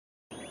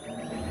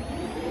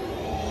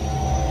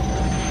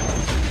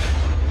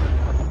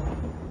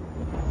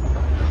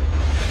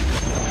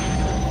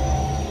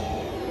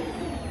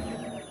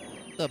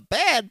the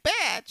Bad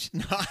Batch.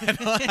 No,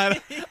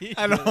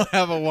 I don't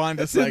have a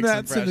Wanda Sykes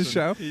That's in impression. the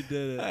show. He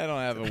did it. I don't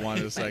have a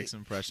Wanda Sykes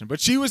impression, but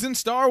she was in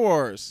Star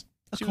Wars.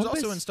 She was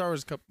also in Star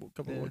Wars a couple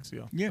of weeks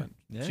ago. Yeah. But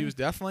Yeah. she was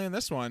definitely in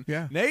this one.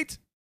 Yeah. Nate,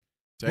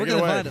 take Where it can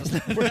they away. find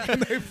us? Where can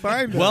they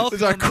find us? Welcome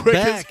This is our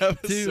quickest back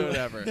episode to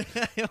ever.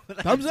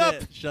 Thumbs up.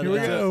 Shut Here it we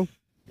down. go.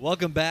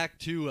 Welcome back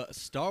to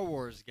Star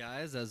Wars,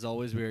 guys. As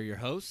always, we are your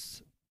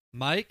hosts,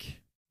 Mike,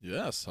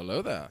 Yes,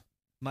 hello there.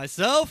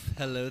 myself,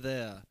 hello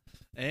there,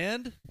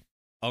 and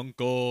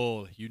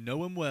Uncle. You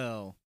know him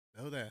well.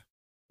 Oh, there.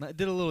 I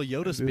did a little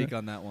Yoda do speak that.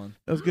 on that one.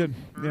 That was good.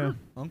 Yeah.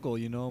 Uncle,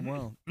 you know him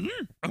well.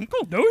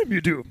 Uncle, know him,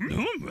 you do. Know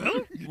him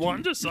well.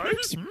 Wanda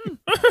Sykes.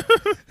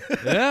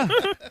 Yeah.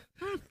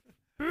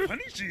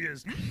 Funny she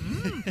is.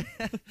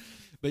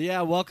 But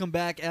yeah, welcome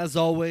back. As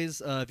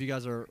always, if you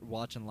guys are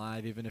watching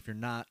live, even if you're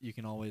not, you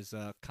can always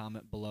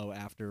comment below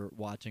after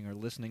watching or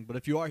listening. But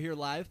if you are here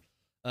live,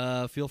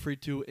 feel free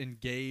to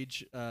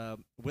engage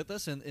with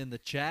us in the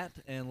chat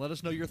and let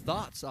us know your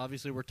thoughts.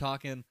 Obviously, we'll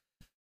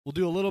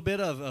do a little bit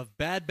of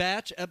Bad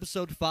Batch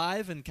episode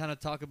 5 and kind of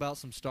talk about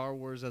some Star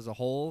Wars as a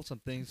whole, some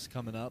things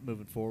coming up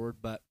moving forward.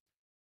 But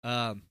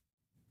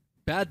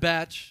Bad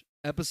Batch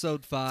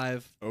episode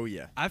 5, Oh,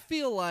 yeah. I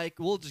feel like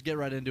we'll just get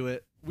right into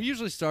it. We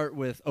usually start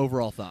with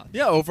overall thoughts.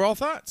 Yeah, overall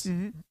thoughts.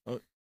 Mm-hmm.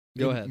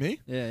 Go ahead. Me?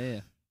 Yeah.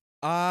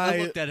 I I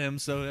looked at him,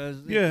 so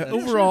Yeah, that's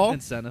overall,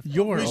 incentive.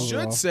 Your we overall.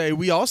 should say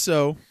we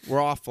also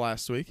were off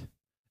last week.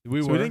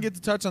 We So were. we didn't get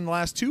to touch on the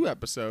last 2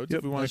 episodes Yep,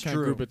 if we want that's to kind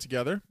of true. group it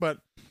together. But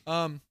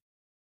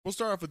we'll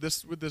start off with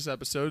this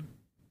episode.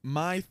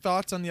 My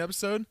thoughts on the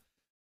episode.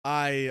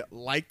 I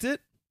liked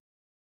it.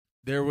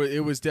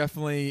 It was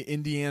definitely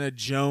Indiana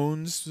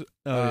Jones.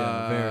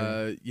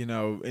 Very.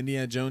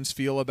 Indiana Jones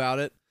feel about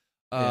it.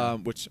 Yeah.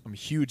 Which I'm a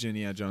huge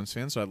Indiana Jones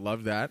fan, so I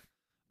love that.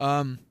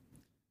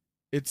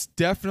 It's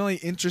definitely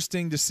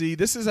interesting to see.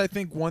 This is, I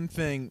think, one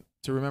thing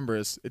to remember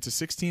is it's a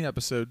 16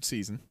 episode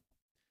season.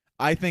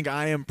 I think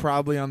I am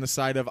probably on the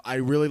side of I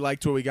really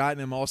liked what we got,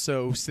 and I'm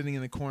also sitting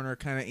in the corner,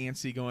 kind of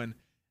antsy, going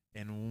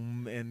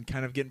and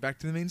kind of getting back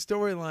to the main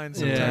storyline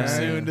sometime Yeah.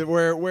 soon.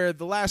 Where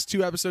the last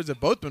 2 episodes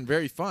have both been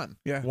very fun.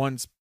 Yeah.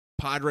 One's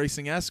pod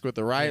racing esque with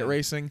the riot Yeah.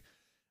 racing,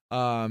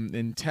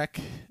 in tech,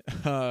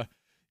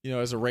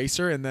 as a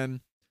racer, and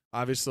then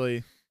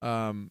obviously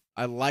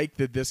I like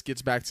that this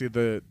gets back to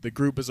the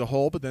group as a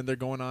whole, but then they're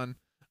going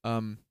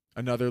on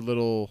another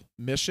little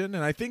mission,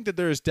 and I think that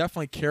there is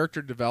definitely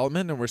character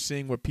development, and we're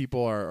seeing what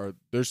people are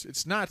there's.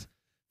 It's not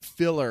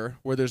filler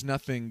where there's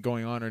nothing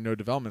going on or no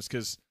developments,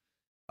 because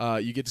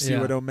you get to see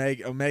Yeah. what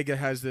Omega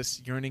has,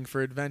 this yearning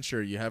for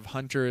adventure. You have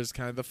Hunter as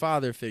kind of the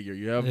father figure.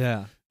 You have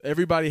Yeah.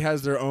 everybody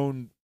has their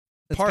own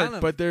It's part, kind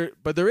of- but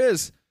there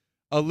is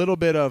a little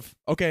bit of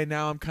okay.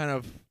 Now I'm kind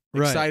of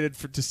Right. excited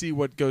to see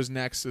what goes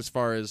next, as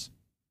far as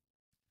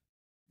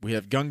we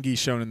have Gungi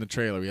shown in the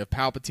trailer, we have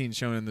Palpatine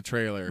shown in the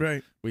trailer,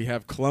 Right. we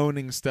have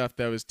cloning stuff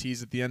that was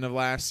teased at the end of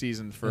last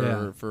season for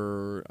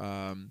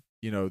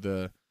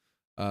the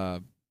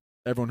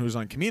everyone who was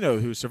on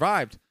Kamino who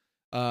survived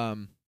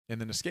and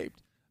then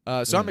escaped.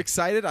 So I'm Yeah.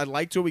 excited. I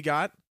liked what we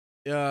got.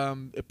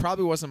 It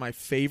probably wasn't my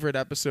favorite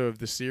episode of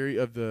the series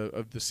of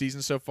the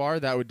season so far.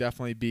 That would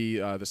definitely be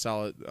the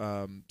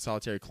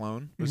solitary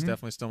clone was Mhm.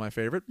 definitely still my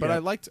favorite. But Yeah. I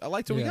liked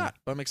what we Yeah. got.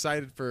 But I'm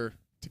excited to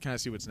kind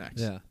of see what's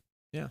next.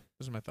 Yeah.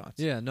 Those are my thoughts.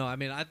 Yeah. No, I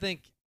mean, I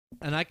think,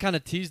 and I kind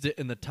of teased it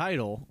in the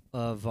title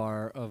of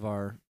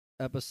our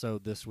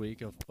episode this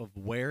week of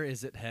where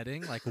is it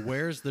heading? Like,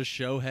 where's the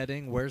show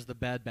heading? Where's the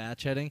Bad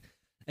Batch heading?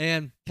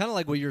 And kind of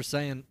like what you're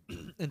saying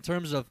in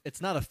terms of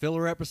it's not a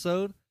filler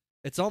episode.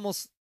 It's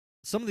almost,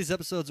 some of these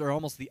episodes are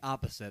almost the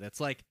opposite. It's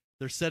like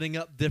they're setting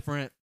up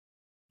different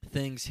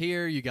things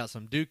here. You got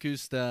some Dooku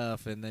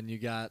stuff, and then you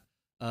got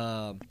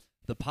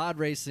the pod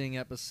racing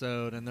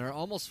episode, and they're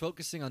almost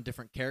focusing on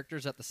different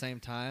characters at the same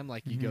time.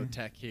 Like you go Mhm.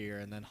 Tech here,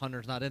 and then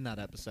Hunter's not in that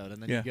episode,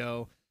 and then Yeah. you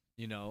go,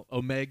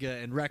 Omega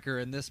and Wrecker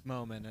in this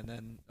moment, and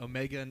then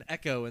Omega and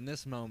Echo in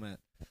this moment.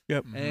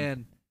 Yep. Mhm.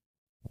 And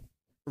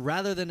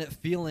rather than it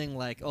feeling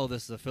like, oh,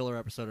 this is a filler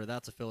episode or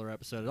that's a filler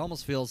episode, it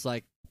almost feels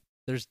like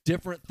there's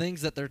different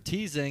things that they're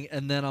teasing,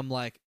 and then I'm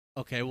like,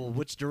 okay, well,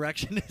 which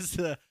direction's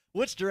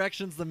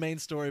the main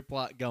story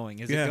plot going?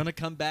 Is it Yeah. going to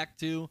come back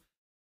to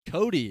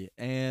Cody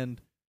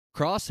and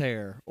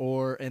Crosshair,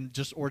 or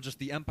just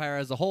the Empire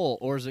as a whole,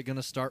 or is it going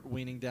to start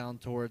weaning down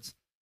towards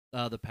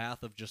the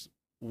path of just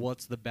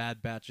what's the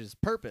Bad Batch's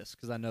purpose?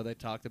 Because I know they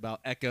talked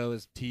about Echo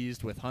is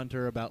teased with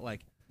Hunter about,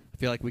 like, I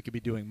feel like we could be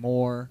doing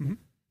more. Mhm.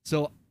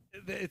 So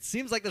it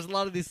seems like there's a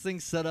lot of these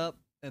things set up,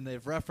 and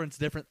they've referenced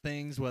different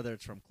things, whether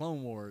it's from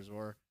Clone Wars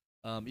or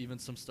even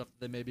some stuff that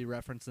they maybe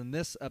reference in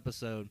this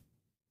episode.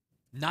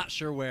 Not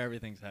sure where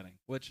everything's heading,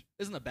 which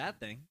isn't a bad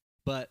thing,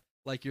 but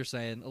like you're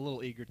saying, a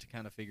little eager to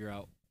kind of figure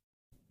out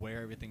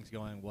where everything's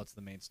going, what's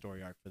the main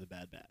story arc for the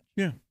Bad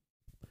Batch.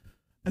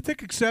 I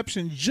take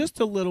exception just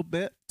a little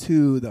bit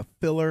to the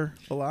filler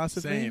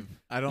philosophy. Same.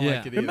 I don't Yeah.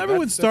 like it either. Remember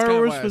when That's Star kinda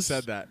Wars why I was-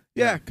 said that.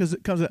 Yeah, because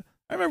it comes. I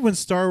remember when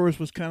Star Wars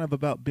was kind of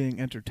about being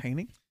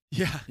entertaining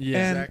Yeah.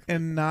 Yeah. and Exactly.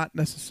 and not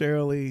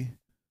necessarily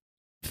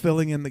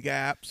filling in the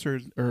gaps or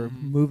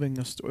moving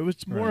a story. It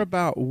was more Right.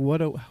 about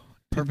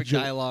Perfect enjoy-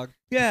 dialogue.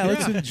 Yeah,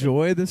 let's Yeah.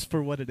 enjoy this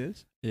for what it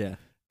is. Yeah.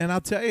 And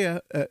I'll tell you,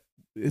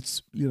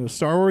 it's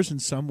Star Wars in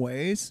some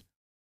ways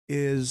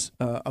is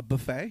a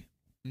buffet.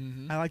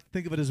 Mm-hmm. I like to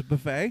think of it as a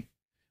buffet.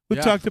 We've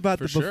Yeah, talked about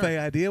for the sure. buffet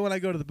idea. When I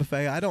go to the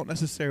buffet, I don't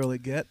necessarily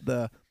get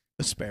the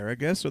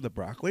asparagus or the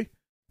broccoli.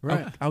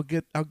 Right. I'll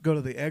go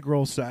to the egg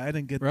roll side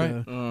and get Right.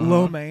 the Uh-huh.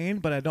 lo mein,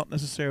 but I don't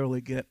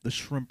necessarily get the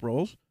shrimp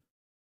rolls.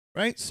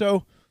 Right?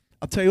 So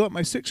I'll tell you what,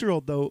 my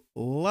 6-year-old though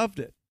loved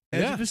it.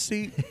 Edge Yeah. of his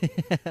seat,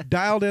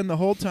 dialed in the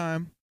whole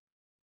time.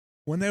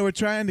 When they were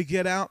trying to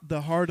get out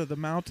the heart of the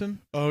mountain,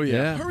 Oh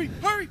yeah. hurry,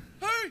 hurry,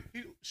 hurry!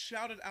 He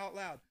shouted out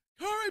loud,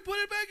 "Hurry, put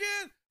it back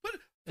in! Put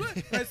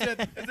it!" I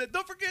said,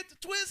 "Don't forget to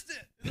twist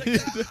it."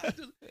 He's like,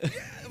 "Ah."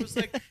 It was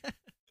like,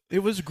 it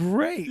was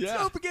great. Yeah.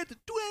 Don't forget to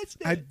twist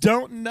it. I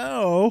don't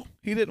know.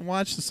 He didn't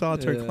watch the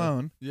Solitary Yeah.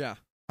 Clone. Yeah.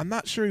 I'm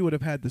not sure he would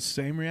have had the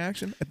same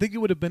reaction. I think he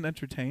would have been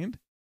entertained.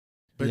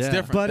 But Yeah. it's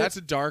different. But that's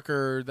a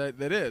darker. That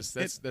is.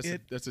 That's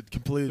it- that's a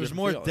completely There's different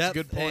more feel. It's a depth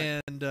good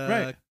point. and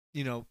Right.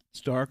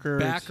 It's darker.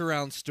 it's-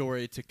 background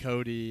story to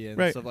Cody and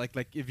Right. stuff like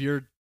if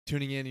you're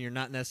tuning in and you're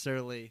not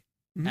necessarily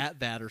Mhm. at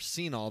that or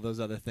seen all those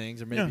other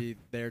things or Yeah. maybe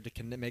there to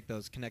connect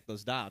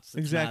those dots. It's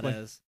Exactly. not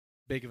as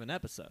big of an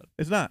episode.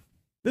 It's not.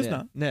 It's yeah.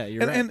 not. Yeah,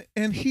 you're right.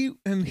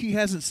 And he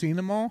hasn't seen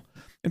them all.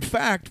 In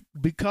fact,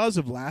 because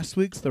of last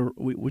week's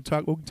we can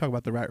talk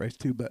about the Rat Race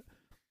too, but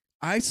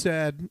I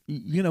said, but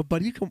you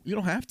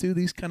don't have to.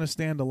 These kind of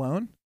stand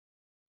alone,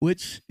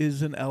 which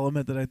is an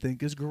element that I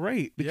think is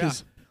great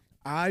because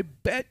I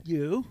bet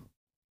you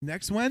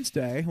next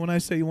Wednesday when I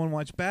say you want to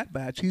watch Bad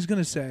Batch, he's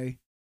going to say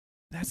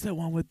that's the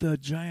one with the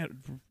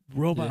giant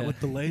robot Yeah. with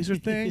the laser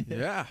thing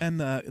Yeah. and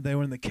they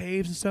were in the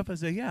caves and stuff. I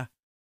say, yeah.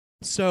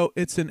 So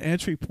it's an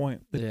entry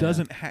point that Yeah.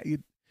 doesn't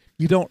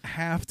you don't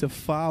have to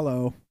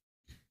follow.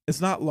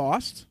 It's not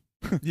Lost.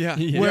 Yeah.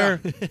 Where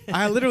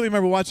I literally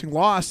remember watching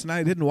Lost and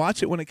I didn't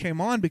watch it when it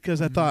came on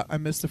because I Mhm. thought I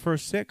missed the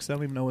first 6. I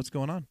don't even know what's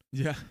going on.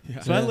 Yeah.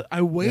 Yeah. So Yeah.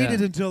 I waited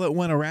Yeah. until it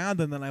went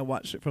around and then I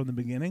watched it from the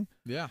beginning.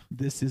 Yeah.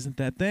 This isn't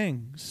that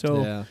thing.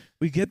 So yeah.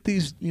 we get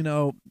these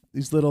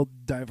little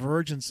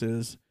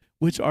divergences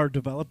which are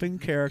developing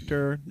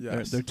character.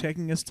 Yes. They're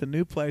taking us to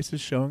new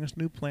places, showing us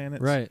new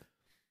planets. Right.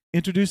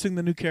 Introducing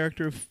the new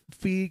character of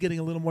Fee, getting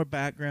a little more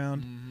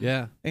background, Mhm.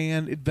 Yeah.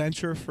 and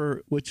adventure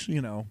for which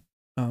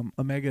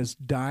Omega's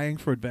dying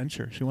for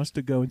adventure. She wants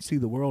to go and see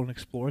the world and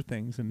explore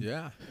things, and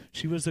Yeah.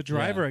 she was the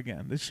driver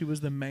again. She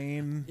was the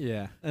main.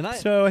 Yeah. And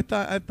So I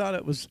thought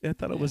it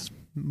was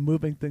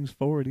moving things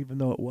forward, even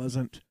though it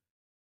wasn't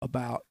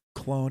about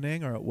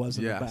cloning or it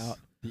wasn't Yes. about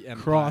the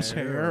Empire,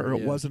 Crosshair or it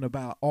yeah. wasn't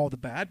about all the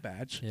Bad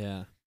Batch.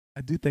 Yeah.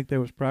 I do think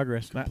there was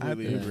progress. And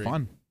Completely it was agree.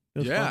 fun. It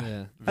was Yeah. fun.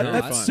 Yeah. Very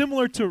That's fun.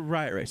 similar to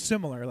Riot Race.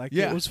 Similar, like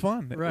Yeah. it was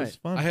fun. It was Right.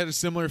 fun. I had a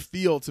similar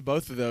feel to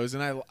both of those,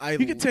 and I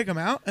You could take them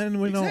out, and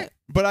we don't. Exact-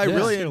 but I Yeah. really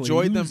necessarily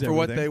enjoyed them lose for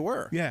what everything. they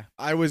were. Yeah,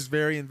 I was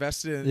very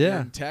invested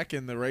Yeah. in tech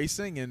and the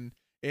racing,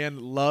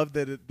 and loved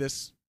that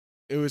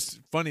it was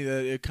funny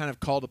that it kind of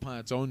called upon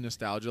its own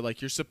nostalgia.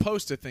 Like, you're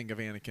supposed to think of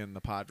Anakin in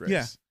the pod race.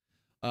 Yeah.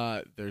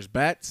 There's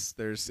bets.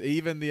 There's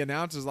even the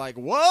announcer's like,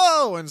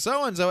 whoa, and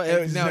so. Now,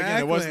 again,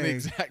 it wasn't the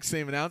Exactly. exact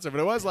same announcer,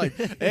 but it was like,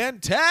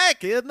 and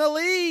tech in the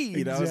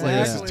lead. I was like,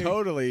 this is Exactly.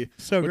 totally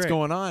so what's great.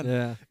 going on.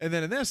 Yeah. And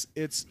then in this,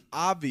 it's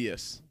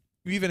obvious.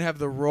 You even have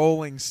the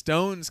Rolling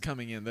Stones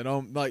coming in that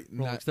don't like.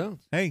 Rolling Not,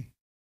 Stones. Hey,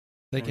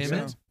 They Rolling came in.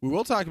 Stones. We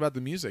will talk about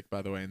the music,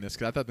 by the way, in this,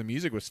 because I thought the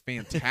music was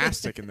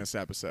fantastic in this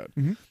episode.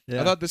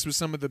 Yeah. I thought this was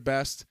some of the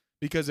best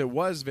because it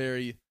was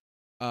very.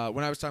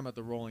 When I was talking about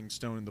the Rolling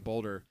Stone and the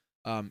Boulder,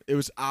 it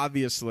was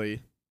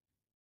obviously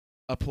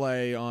a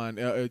play on,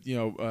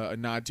 a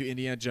nod to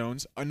Indiana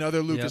Jones,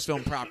 another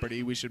Lucasfilm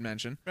property we should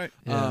mention, right.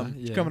 Yeah. um,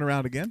 yeah. It's coming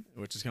around again.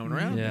 which is coming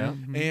around. Yeah.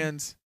 Mhm.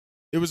 And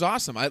it was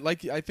awesome. I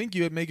think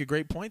you would make a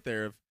great point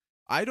there. Of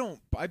I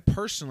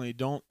personally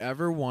don't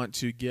ever want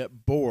to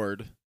get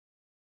bored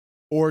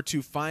or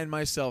to find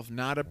myself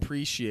not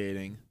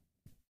appreciating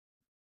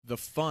the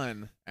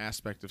fun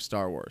aspect of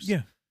Star Wars.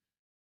 Yeah.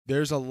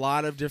 There's a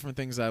lot of different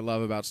things I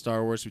love about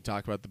Star Wars. We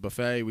talked about the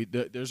buffet.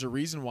 There's a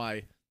reason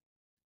why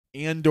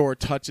Andor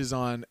touches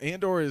on.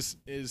 Andor is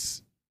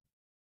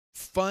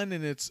fun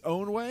in its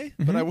own way,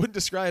 but Mhm. I wouldn't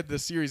describe the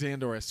series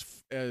Andor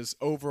as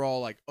overall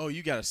like, oh,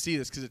 you got to see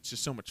this because it's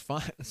just so much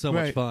fun. So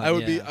much Right. fun. I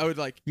would yeah. I would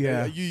like.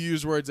 Yeah. You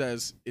use words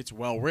as it's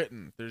well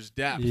written. There's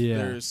depth. Yeah.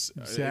 There's it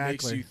makes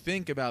Exactly. you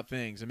think about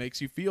things. It makes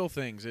you feel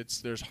things.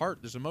 There's heart.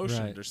 There's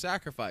emotion. Right. There's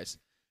sacrifice.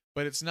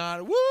 But it's not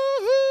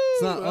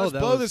woohoo. not, oh, let's that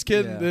blow was- this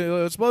kid. yeah.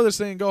 Let's blow this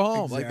thing and go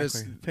home. Like this.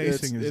 Exactly.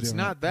 Pacing is it's doing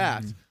not it.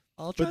 that. Mhm.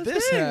 But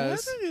this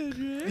has.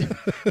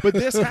 But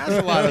this has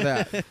a lot of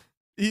that.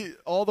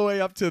 All the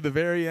way up to the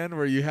very end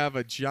where you have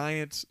a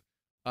giant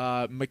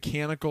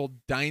mechanical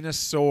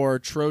dinosaur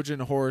Trojan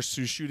horse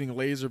who's shooting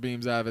laser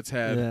beams out of its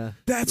head. Yeah.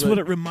 That's Right. what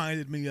it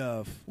reminded me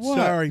of. What?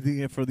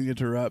 Sorry for the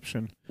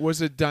interruption.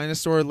 Was it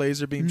dinosaur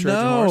laser beam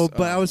Trojan No, horse?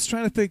 but I was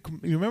trying to think.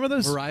 You remember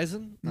this?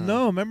 Horizon?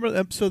 No,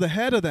 remember? So the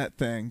head of that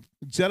thing,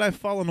 Jedi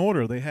Fallen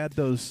Order, they had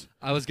those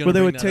I was going where to they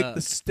bring would that take up.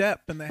 the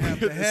step and they have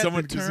the head.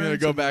 Someone that just gonna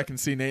turns go and back and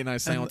see Nate and I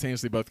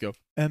simultaneously both go.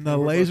 and the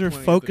we're both laser pointing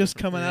at the focus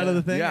different- coming out of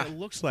the thing. Yeah. It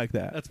looks like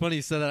that. That's funny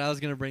you said that. I was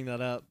going to bring that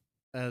up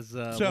as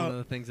So- one of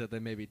the things that they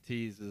maybe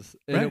tease is,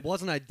 and Right. it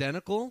wasn't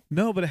identical,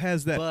 No, but it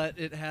has that. but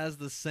it has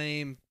the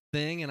same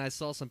thing. And I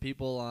saw some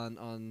people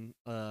on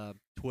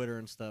Twitter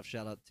and stuff.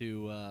 Shout out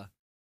to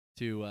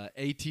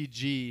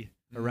ATG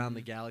Around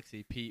the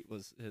Galaxy. Pete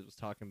was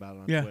talking about it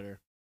on Yeah. Twitter,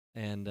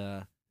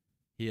 and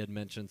he had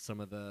mentioned some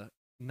of the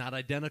not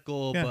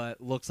identical, Yeah. but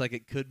looks like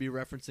it could be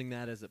referencing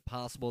that. Is it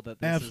possible that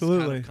this is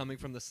Absolutely. kind of coming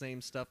from the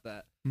same stuff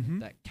that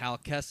Mhm. that Cal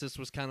Kestis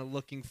was kind of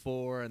looking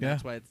for, and Yeah.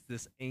 that's why it's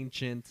this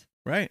ancient,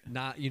 Right.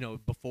 not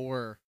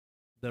before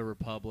the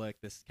Republic,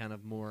 this kind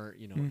of more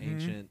Mhm.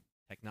 ancient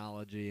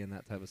technology and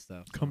that type of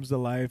stuff. So- Comes to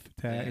life.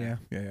 Yeah. Yeah.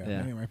 Yeah.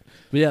 Anyway.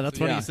 But yeah, that's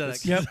So, funny yeah, you said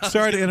it's- that. 'cause I Yep. was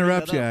Sorry to gonna bring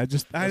interrupt that you.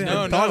 up. I No,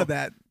 hadn't thought no. of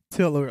that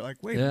till we were like,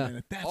 wait Yeah. a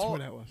minute, that's all, what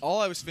that was. all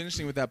I was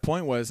finishing with that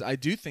point was I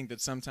do think that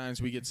sometimes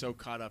we get so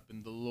caught up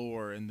in the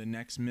lore and the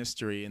next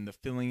mystery and the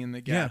filling in the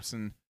gaps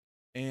and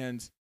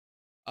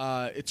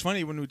it's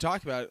funny when we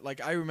talk about it.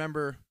 Like I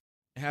remember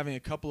having a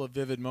couple of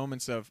vivid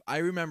moments of I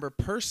remember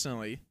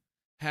personally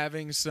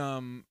having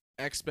some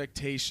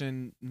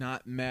expectation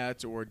not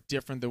met or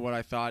different than what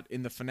I thought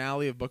in the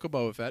finale of Book of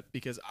Boba Fett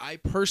because I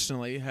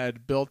personally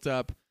had built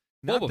up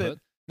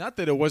not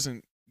that it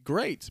wasn't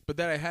great, but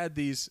that I had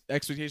these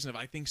expectations of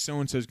I think so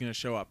and so is going to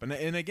show up, and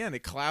again it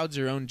clouds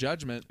your own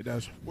judgment. It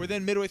does. Where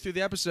then midway through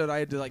the episode, I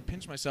had to like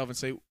pinch myself and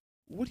say,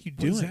 "What are you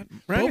What is doing?" that?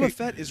 Right. Boba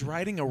Fett is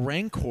riding a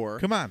Rancor,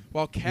 Come on.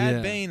 while Cad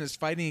Yeah. Bane is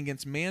fighting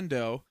against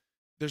Mando.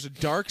 There's a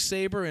dark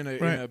saber and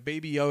Right. a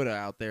Baby Yoda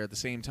out there at the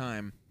same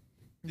time.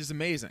 It's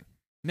amazing.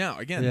 Now,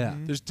 again, Yeah.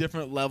 Mhm. there's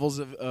different levels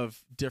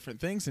of different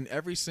things, and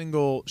every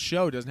single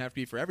show doesn't have to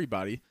be for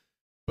everybody.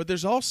 But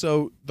there's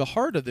also the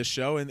heart of this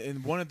show,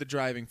 and one of the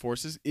driving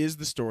forces is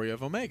the story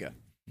of Omega.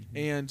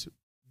 And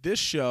this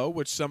show,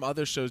 which some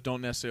other shows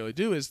don't necessarily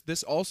do, is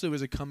this also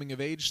is a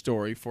coming-of-age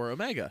story for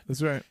Omega.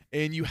 That's right.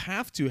 And you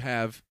have to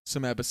have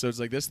some episodes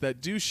like this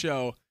that do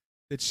show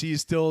that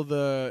she's still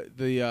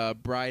the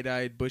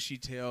bright-eyed,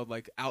 bushy-tailed,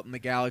 like out in the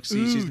galaxy.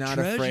 Ooh, She's not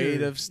treasure.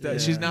 afraid of stuff. Yeah.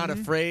 She's not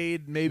Mhm.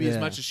 afraid maybe as Yeah.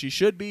 much as she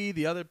should be.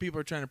 The other people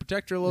are trying to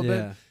protect her a little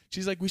Yeah. bit.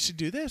 She's like, we should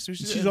do this. We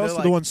should do She's and they're also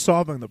like, the one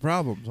solving the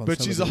problems. On but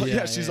some she's of al- the- yeah,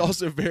 Yeah, she's yeah.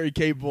 also very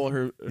capable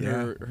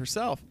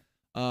herself.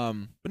 But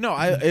no,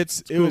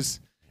 it cool. was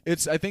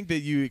I think that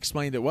you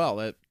explained it well.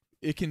 That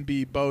it can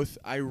be both.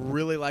 I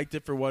really liked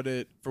it for what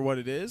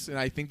it is, and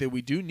I think that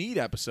we do need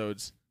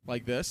episodes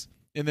like this.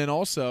 And then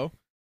also,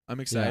 I'm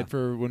excited Yeah.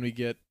 for when we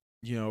get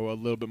a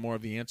little bit more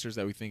of the answers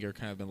that we think are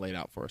kind of been laid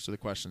out for us. So the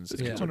questions,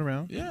 It's Yeah. coming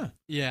around. yeah,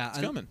 Yeah, it's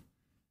coming.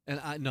 And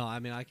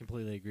I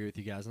completely agree with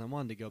you guys. And I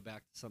wanted to go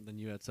back to something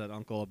you had said,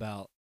 Uncle,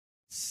 about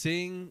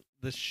seeing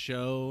the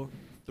show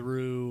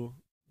through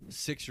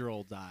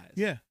 6-year-old's eyes.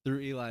 Yeah. Through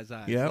Eli's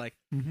eyes. Yep. Like,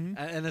 Mm-hmm.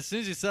 and as soon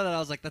as you said it, I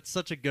was like, that's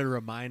such a good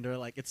reminder.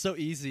 Like, it's so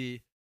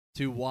easy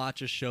to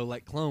watch a show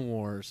like Clone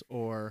Wars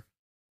or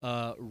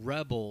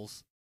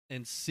Rebels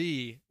and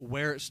see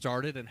where it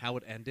started and how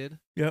it ended.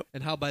 Yep.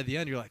 And how by the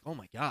end you're like, oh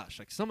my gosh,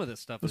 like some of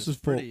this stuff This is is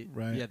full- pretty.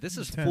 right. Yeah, this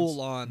is Intense.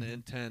 full on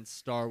intense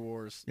Star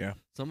Wars. Yeah.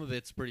 Some of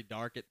it's pretty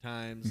dark at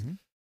times.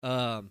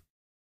 Mhm.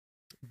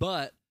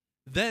 But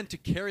then to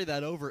carry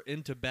that over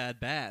into Bad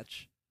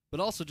Batch, but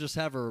also just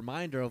have a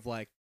reminder of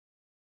like,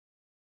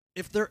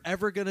 if they're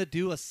ever gonna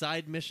do a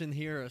side mission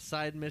here, a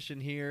side mission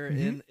here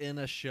Mhm. in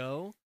a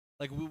show,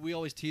 like we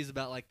always tease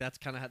about, like that's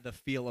kind of the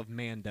feel of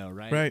Mando,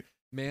 right? Right.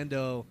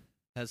 Mando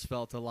has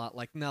felt a lot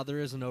like, now there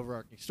is an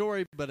overarching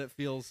story, but it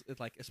feels it's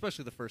like,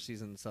 especially the first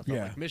season and stuff, felt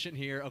Yeah. like mission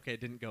here, okay,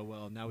 it didn't go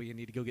well. Now we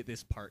need to go get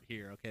this part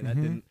here. Okay, that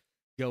Mhm. didn't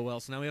go well.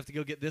 So now we have to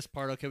go get this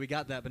part. Okay, we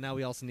got that, but now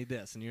we also need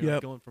this. And you're Yep.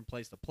 like going from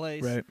place to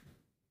place. Right.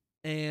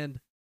 And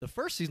the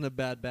first season of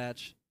Bad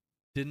Batch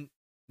didn't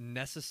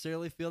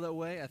necessarily feel that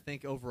way. I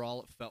think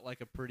overall it felt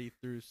like a pretty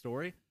through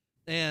story.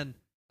 And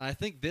I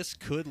think this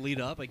could lead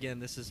up. Again,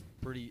 this is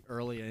pretty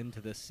early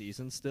into this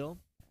season still.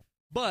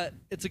 But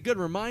it's a good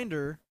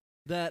reminder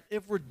that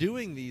if we're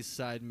doing these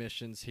side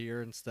missions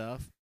here and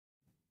stuff,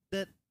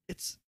 that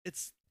it's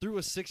through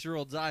a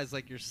 6-year-old's eyes,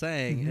 like you're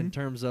saying, in Mhm.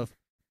 terms of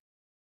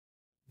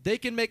they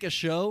can make a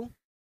show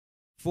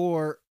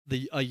for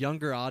a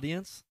younger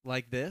audience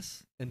like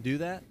this and do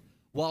that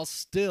while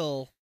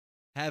still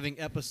having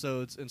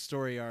episodes and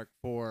story arc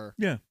for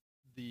Yeah.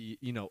 the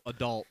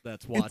adult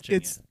that's It's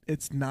watching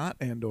it's not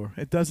Andor.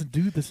 It doesn't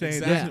do the same. It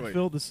Exactly. doesn't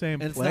fill the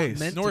same And it's not place.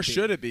 meant Nor to be.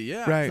 should it be.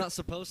 Yeah. Right. It's not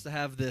supposed to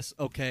have this,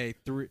 okay,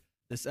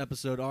 this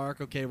episode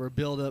arc, okay, we're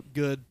build up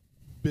good,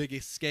 big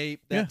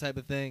escape, that Yeah. type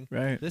of thing.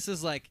 Right. This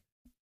is like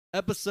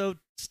episode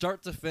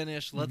start to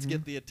finish. Let's Mhm.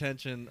 get the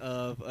attention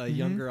of a Mhm.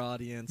 younger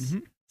audience.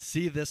 Mhm.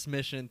 See this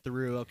mission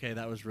through. Okay,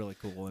 that was really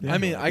cool. And Yeah. I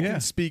mean, enjoy I it. Yeah.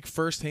 can speak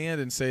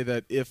firsthand and say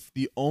that if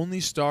the only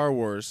Star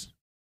Wars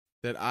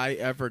that I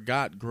ever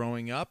got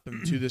growing up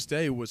and to this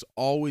day was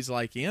always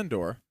like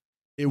Andor,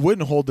 it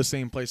wouldn't hold the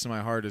same place in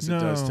my heart as it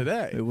does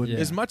today. It wouldn't.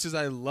 Yeah. As much as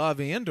I love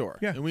Andor,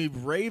 Yeah. and we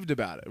raved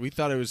about it. We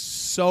thought it was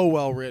so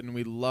well written.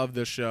 We love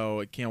this show.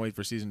 I can't wait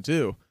for season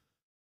 2.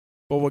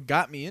 But what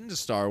got me into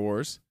Star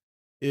Wars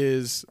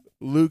is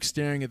Luke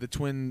staring at the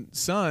twin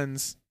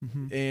suns,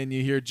 Mhm. and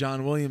you hear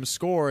John Williams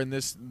score, and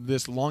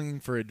this longing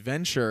for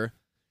adventure,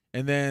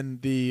 and then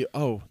the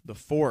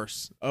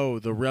Force,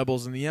 the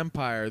Rebels and the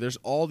Empire. There's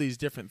all these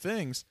different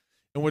things,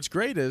 and what's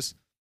great is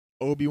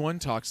Obi-Wan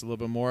talks a little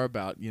bit more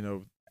about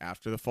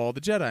after the fall of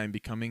the Jedi and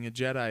becoming a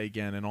Jedi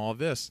again, and all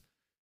this.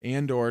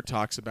 Andor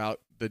talks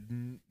about the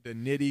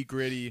nitty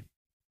gritty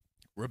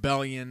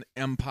rebellion,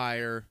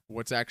 empire,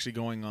 what's actually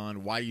going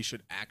on, why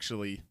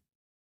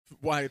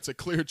it's a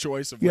clear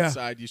choice of Yeah. what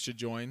side you should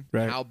join,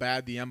 Right. how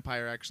bad the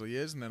empire actually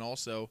is, and then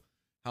also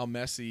how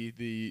messy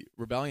the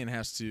rebellion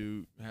has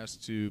to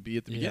be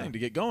at the beginning to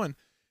get going.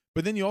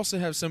 But then you also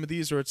have some of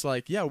these where it's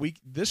like,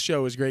 this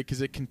show is great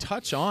because it can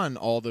touch on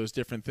all those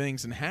different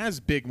things and has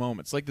big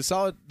moments, like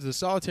the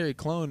Solitary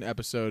Clone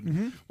episode.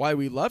 Mhm. Why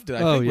we loved it,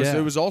 I Oh, think, was yeah.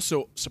 it was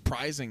also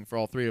surprising for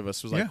all three of us.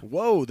 It was like, Yeah.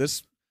 whoa,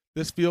 this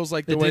feels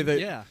like the way that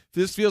yeah.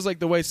 this feels like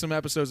the way some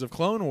episodes of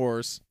Clone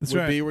Wars That's would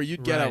right. be, where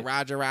you'd get a Right.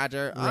 Roger,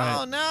 Right.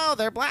 oh no,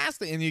 they're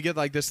blasting, and you get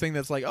like this thing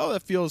that's like, oh,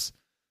 it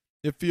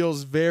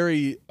feels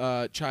very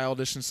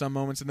childish in some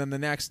moments, and then the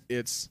next,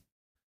 it's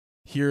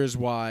here's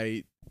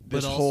why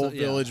this But also, whole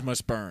yeah. village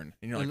must burn,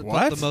 and you're like, And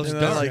what? the most And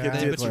then, dark, like, it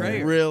the gets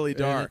betrayer. really And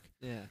dark.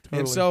 yeah. Totally.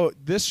 And so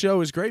this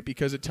show is great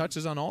because it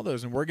touches on all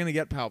those, and we're gonna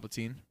get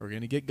Palpatine, we're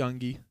gonna get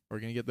Gungi, we're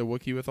gonna get the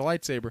Wookiee with a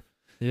lightsaber.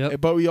 Yep.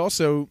 But we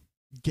also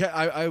get.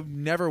 I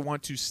never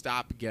want to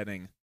stop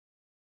getting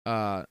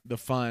the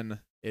fun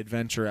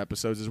adventure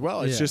episodes as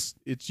well. It's Yeah. just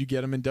you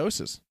get them in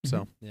doses.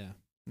 So Yeah.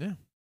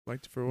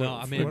 like for No,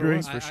 what, I for mean, what it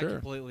was, I, for I sure.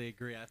 completely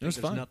agree. I think was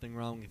there's fun. nothing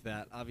wrong with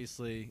that.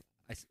 Obviously,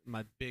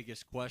 my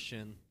biggest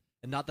question,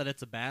 and not that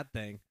it's a bad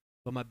thing,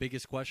 but my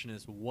biggest question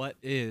is, what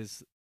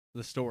is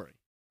the story?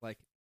 Like,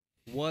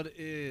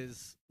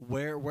 where's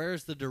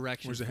the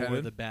direction Where's it for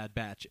headed? the Bad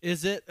Batch?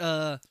 Is it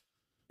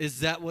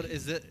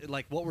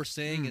like what we're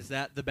saying? Is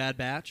that the Bad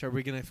Batch? Are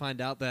we gonna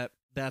find out that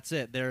that's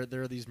it? There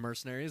are these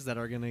mercenaries that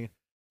are gonna.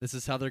 This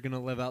is how they're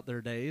gonna live out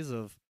their days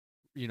of,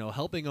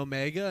 helping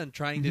Omega and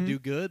trying to Mhm. do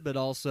good, but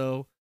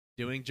also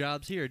doing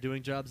jobs here,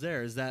 doing jobs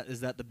there. Is that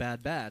the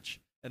Bad Batch?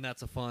 And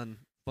that's a fun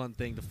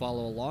thing to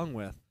follow along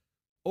with.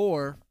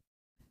 Or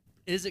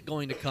is it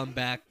going to come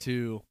back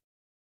to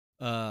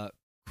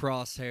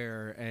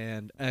Crosshair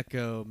and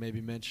Echo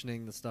maybe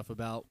mentioning the stuff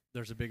about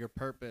there's a bigger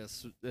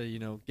purpose,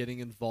 getting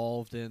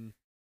involved in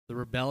the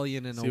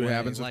rebellion in See a what way.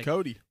 happens with like,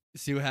 Cody.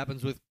 see what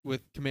happens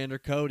with Commander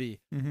Cody.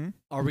 Mm-hmm.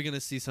 Are we going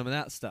to see some of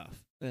that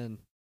stuff? And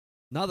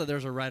not that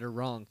there's a right or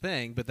wrong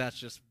thing, but that's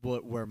just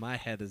where my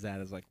head is at.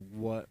 Is like,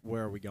 where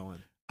are we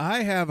going?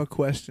 I have a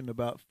question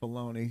about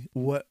Filoni.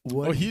 What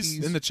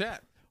He's in the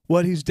chat.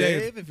 what he's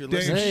Dave, if you're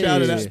listening, Hey.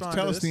 shout it out. respond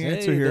Tell to us this. the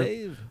answer here.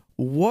 Dave.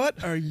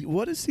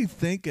 What is he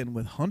thinking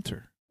with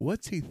Hunter?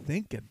 What's he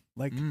thinking?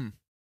 Like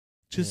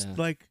just Yeah.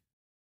 like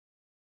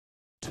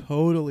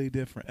totally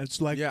different. It's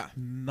like Yeah.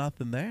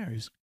 nothing there.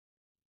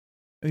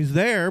 He's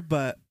there,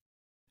 but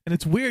and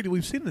it's weird.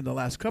 We've seen in the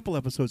last couple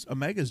episodes,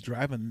 Omega's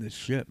driving this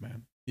shit,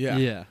 man. Yeah.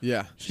 Yeah.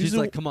 Yeah. She's the-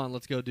 like, come on,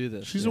 let's go do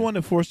this. She's Yeah. the one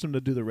that forced him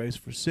to do the race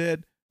for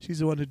Sid. She's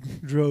the one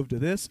that drove to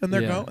this, and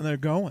they're Yeah. going. And they're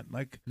going.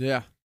 Like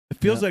Yeah. it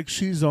feels Yeah. like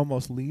she's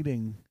almost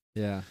leading.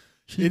 Yeah.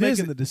 She's It is-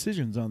 making the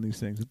decisions on these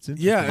things. It's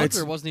interesting. Yeah, Hunter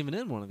it's wasn't even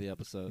in one of the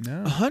episodes.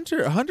 No.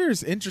 Hunter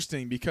is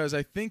interesting because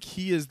I think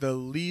he is the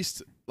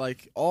least,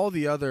 like all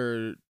the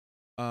other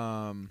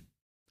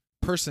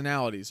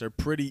personalities are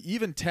pretty,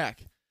 even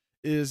Tech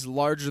is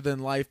larger than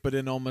life, but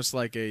in almost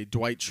like a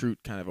Dwight Schrute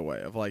kind of a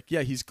way of like,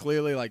 yeah, he's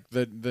clearly like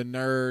the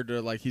nerd,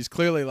 or like he's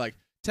clearly like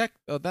Tech,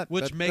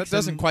 Which makes that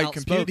doesn't him quite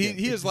compute. outspoken.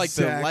 He is like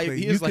the Exactly. life,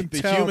 he You is can like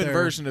the tell human they're-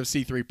 version of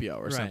C-3PO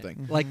or Right.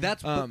 something. Like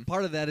that's Um,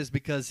 part of that is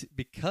because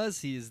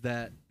he's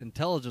that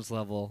intelligence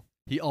level,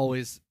 he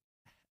always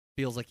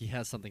feels like he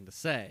has something to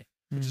say,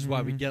 which is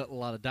why we Mhm. get a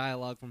lot of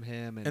dialogue from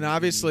him. And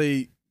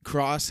obviously,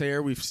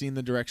 Crosshair, we've seen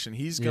the direction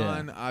he's Yeah.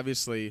 gone.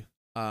 Obviously,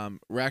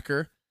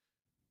 Wrecker.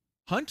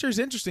 Hunter's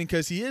interesting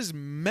because he is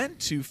meant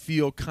to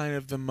feel kind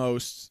of the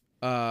most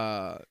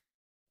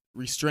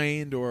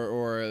restrained,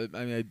 or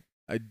I mean,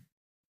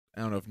 I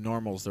don't know if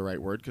normal is the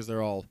right word because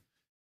they're all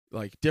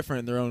like different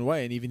in their own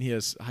way, and even he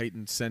has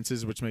heightened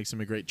senses, which makes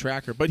him a great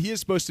tracker. But he is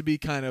supposed to be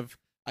kind of,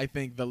 I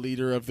think, the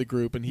leader of the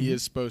group, and he Mhm.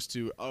 is supposed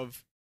to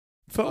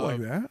Felt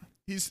like that.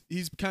 He's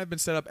kind of been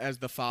set up as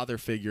the father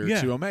figure Yeah.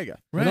 to Omega.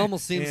 Right. It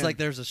almost seems And- like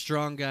there's a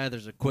strong guy,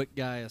 there's a quick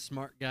guy, a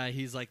smart guy.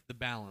 He's like the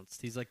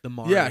balanced. He's like the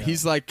Mario. Yeah,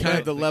 he's like kind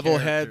of the level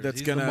head characters. that's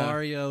he's gonna. the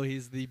Mario.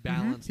 He's the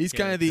balanced. He's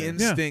kind of the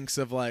character. instincts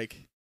of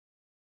like,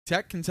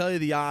 Tech can tell you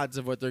the odds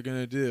of what they're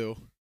gonna do.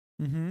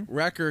 Mm-hmm.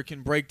 Wrecker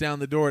can break down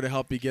the door to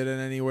help you get in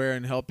anywhere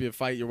and help you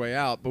fight your way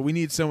out. But we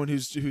need someone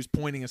who's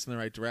pointing us in the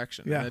right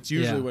direction. Yeah. And that's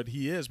usually Yeah. what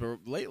he is. But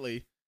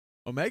lately,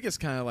 Omega's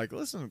kind of like,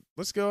 listen,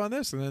 let's go on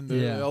this, and then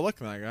they're Yeah. all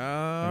looking like,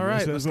 all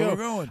right, let's Where go. we're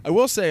going. I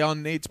will say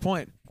on Nate's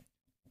point,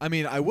 I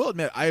mean, I will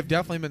admit I have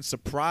definitely been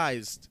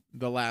surprised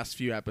the last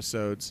few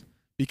episodes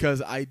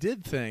because I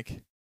did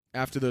think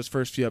after those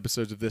first few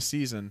episodes of this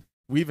season,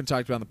 we even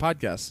talked about on the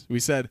podcast. We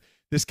said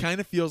this kind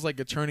of feels like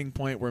a turning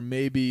point where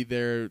maybe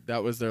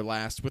that was their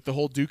last with the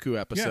whole Dooku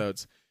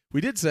episodes. Yeah. We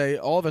did say,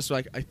 all of us were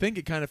like, I think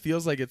it kind of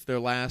feels like it's their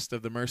last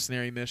of the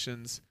mercenary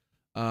missions,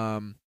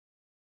 and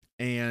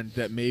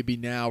that maybe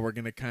now we're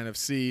going to kind of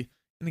see,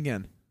 and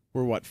again,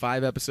 we're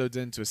 5 episodes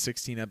into a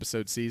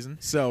 16-episode season,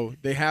 so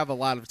they have a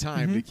lot of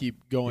time to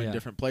keep going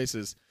different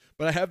places.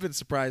 But I have been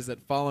surprised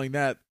that following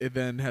that, it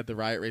then had the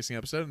riot racing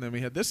episode, and then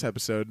we had this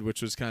episode,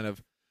 which was kind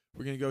of,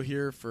 we're going to go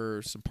here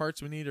for some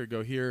parts we need, or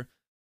go here.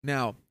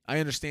 Now, I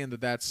understand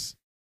that that's,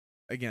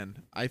 again,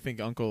 I think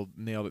Uncle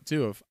nailed it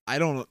too. I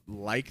don't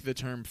like the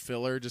term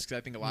filler just because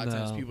I think a lot of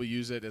times people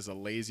use it as a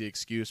lazy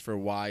excuse for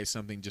why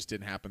something just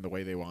didn't happen the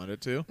way they wanted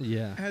it to.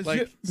 Yeah. As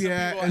like,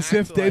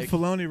 if Dave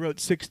Filoni wrote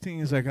 16.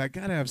 He's like, I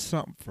got to have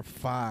something for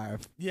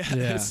 5.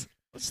 Yeah.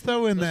 Let's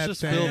throw in Let's that just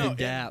thing. fill the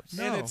gaps.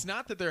 And it's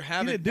not that there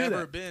haven't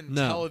ever been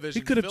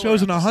television. He could have filler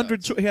chosen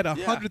episodes. 100. He had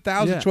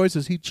 100,000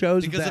 choices. He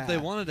chose because that. if they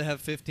wanted to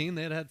have 15,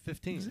 they'd had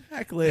 15.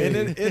 Exactly. And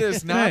it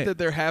is not that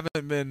there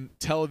haven't been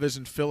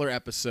television filler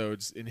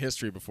episodes in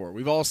history before.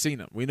 We've all seen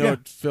them. We know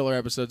what filler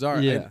episodes are.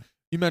 Yeah. And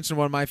you mentioned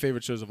one of my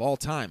favorite shows of all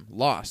time,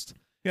 Lost.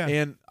 Yeah.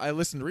 And I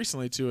listened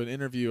recently to an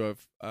interview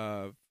of,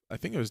 I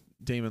think it was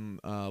Damon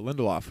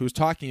Lindelof, who was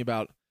talking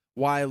about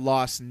why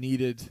Lost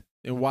needed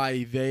and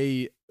why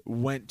they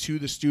went to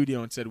the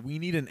studio and said, we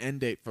need an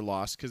end date for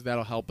Lost because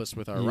that'll help us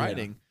with our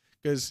writing.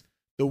 Because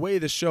the way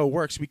the show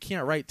works, we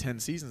can't write 10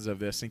 seasons of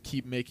this and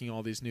keep making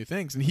all these new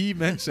things. And he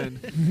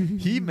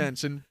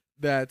mentioned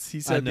that he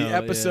said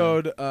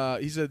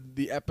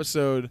the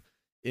episode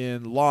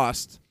in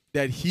Lost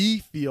that he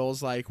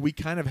feels like we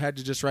kind of had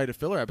to just write a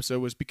filler episode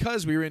was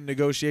because we were in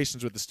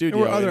negotiations with the studio.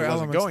 There were other and it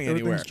wasn't elements going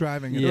anywhere.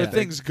 driving There were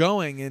things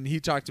going, and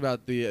he talked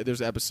about there's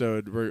an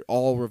episode where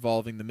all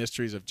revolving the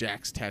mysteries of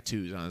Jack's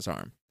tattoos on his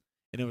arm.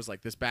 And it was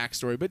like this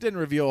backstory, but didn't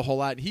reveal a whole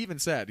lot. And he even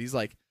said, he's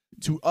like,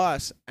 to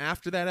us,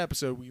 after that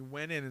episode, we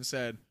went in and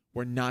said,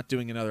 we're not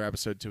doing another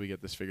episode till we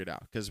get this figured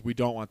out because we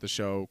don't want the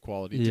show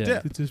quality to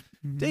dip.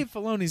 Dave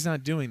Filoni's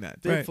not doing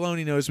that. Dave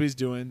Filoni knows what he's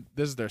doing.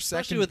 This is their second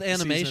Especially with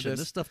animation. season of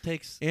This stuff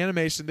takes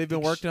animation. They've been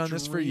working on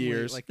this for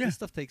years. This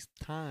stuff takes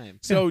time.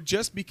 So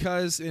just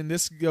because, and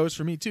this goes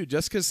for me too,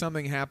 just because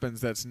something happens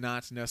that's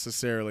not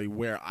necessarily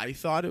where I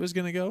thought it was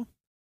going to go,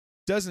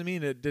 doesn't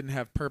mean it didn't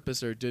have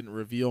purpose or didn't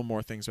reveal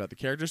more things about the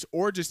characters,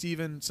 or just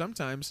even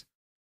sometimes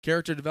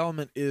character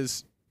development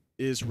is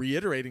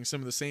reiterating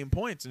some of the same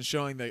points and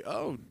showing that,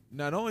 oh,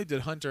 not only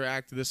did Hunter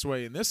act this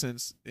way in this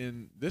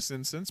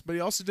instance, but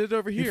he also did it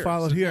over here. He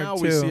followed so here now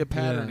too. we see a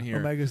pattern here.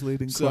 Omega's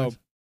leading. So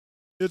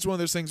it's one of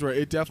those things where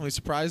it definitely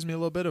surprised me a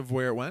little bit of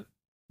where it went,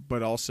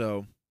 but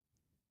also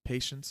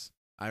patience.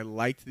 I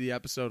liked the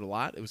episode a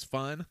lot. It was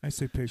fun. I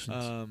say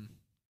patience.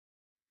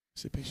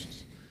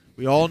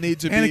 We all need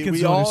to be. Anakin's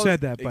We the one all who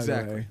said that, by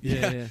exactly. the way.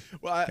 Yeah.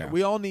 Well,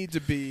 we all need to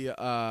be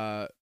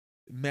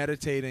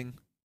meditating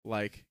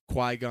like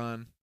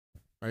Qui-Gon,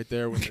 right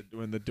there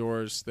when the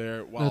door's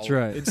there. While, That's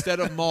right. Instead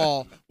of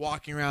Maul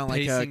walking around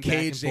like a Pacing back and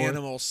caged forth.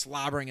 animal,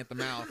 slobbering at the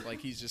mouth,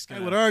 like he's just. I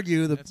Gonna, would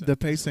argue That's it. the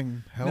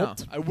pacing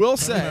helped. No, I will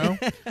say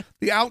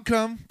The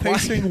outcome,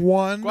 pacing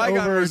one Qui-Gon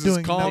over was doing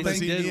as calm nothing. as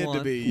he Did needed to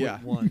one. be. Yeah,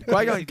 One.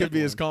 Qui-Gon could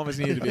be as calm as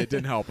he needed to be. It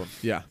didn't help him.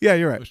 Yeah, Yeah,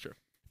 you're that right. was true.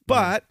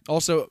 But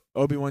Also,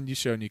 Obi-Wan, you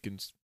shown you can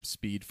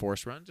speed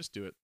force run. Just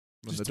do it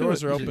when just the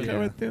doors do are it. open. Just yeah. go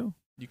right through.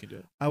 You can do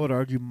it. I would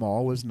argue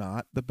Maul was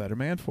not the better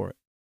man for it.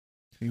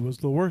 He was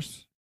the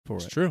worse for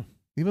It's it. true.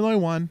 Even though he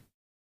won,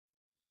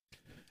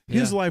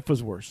 his Yeah. life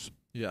was worse.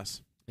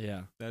 Yes,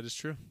 Yeah. that is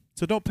true.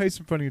 So don't pace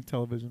in front of your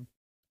television.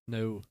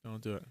 No.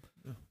 Don't do it.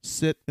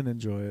 Sit and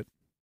enjoy it.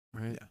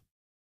 Right. Yeah.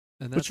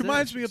 And Which that's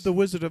reminds it. me of the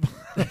Wizard of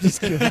I'm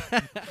just kidding.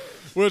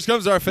 Which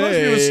comes our Reminds me of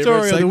favorite a story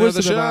of the segment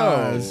Wizard the of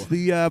show. Oz.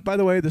 The by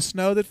the way, the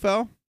snow that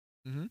fell,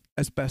 Mhm.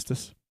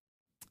 asbestos.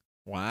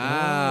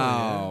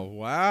 Wow!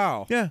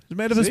 Wow! Yeah, it's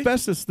made of See?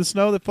 asbestos. The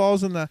snow that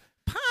falls in the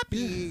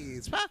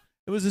poppies.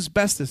 It was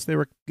asbestos. They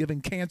were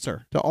giving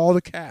cancer to all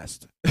the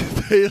cast.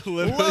 They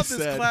literally Love this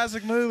said,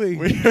 classic movie.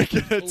 "We are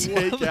gonna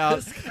take Love out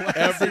this classic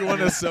everyone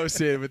movie.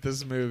 associated with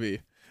this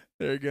movie."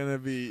 They're gonna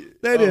be.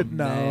 They didn't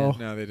know.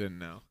 No, they didn't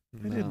know.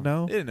 They didn't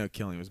know. They didn't know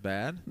killing was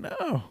bad.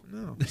 No.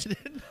 No.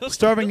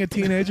 Starving a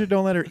teenager,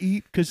 don't let her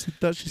eat because she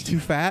thought she's too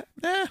fat.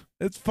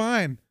 It's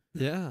fine.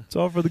 Yeah. It's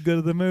all for the good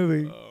of the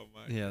movie. Oh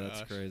my. Yeah,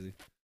 that's gosh. crazy.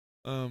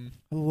 I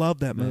love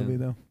that Man. movie,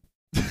 though.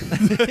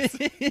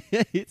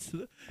 it's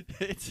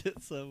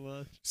it so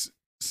much.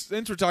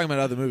 Since we're talking about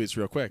other movies,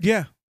 real quick.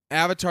 Yeah.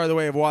 Avatar: The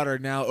Way of Water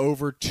now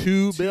over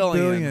 2 billion.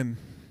 Billion.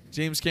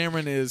 James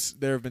Cameron is.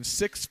 There have been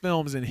 6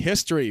 films in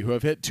history who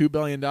have hit $2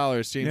 billion.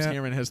 James Yeah.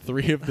 Cameron has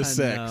 3 of the I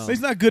 6. know.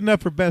 He's not good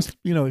enough for best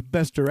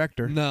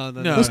director. No.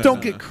 No, Let's no, don't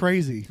no, get no.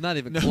 crazy. Not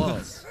even No.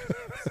 close.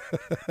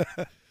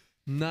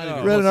 Not No.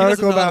 even Read an close.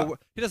 article about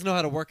he doesn't know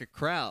how to work a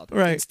crowd.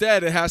 right.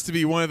 Instead, it has to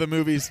be one of the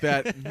movies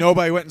that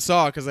nobody went and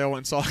saw because they went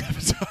and saw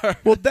Avatar.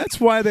 Well, that's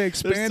why they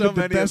expanded so the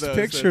many of best those.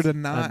 picture to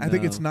That's- 9. I I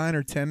think it's know. 9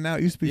 or 10 now.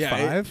 It used to be yeah,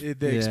 5.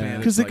 they Yeah. expanded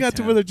Because they to, got like, to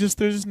 10. where they're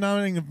just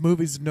nominating of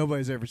movies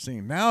nobody's ever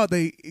seen. Now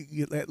they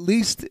at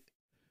least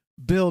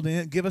build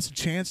in, give us a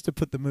chance to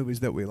put the movies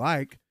that we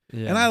like.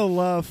 Yeah. And I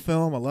love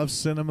film. I love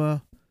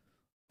cinema.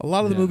 A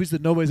lot of the Yeah. movies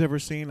that nobody's ever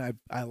seen,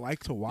 I like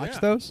to watch Yeah.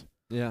 those.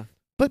 yeah.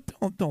 But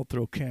don't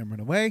throw Cameron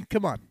away.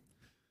 Come on,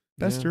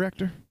 best Yeah.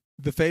 director.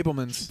 The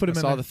Fablemans. Put him I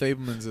in saw there. the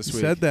Fablemans this You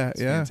week. said that,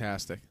 It's yeah.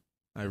 fantastic.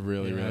 I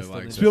really, Yeah, I really still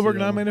liked need it. to Spielberg see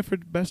that one. nominated for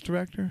best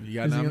director. He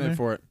got Is in nominated there?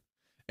 for it.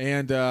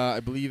 And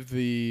I believe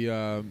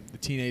the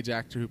teenage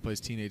actor who plays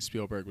teenage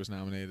Spielberg was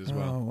nominated as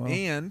well. Oh, wow.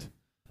 And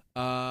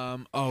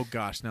oh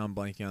gosh, now I'm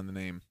blanking on the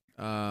name.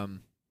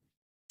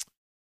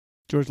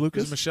 George Is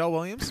Lucas. it Michelle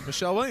Williams?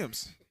 Michelle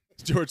Williams.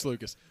 It's George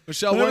Lucas.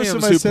 Michelle Whenever Williams,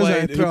 somebody who says that,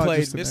 I played throw out played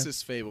just the name.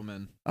 Mrs.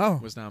 Fableman, Oh,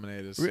 was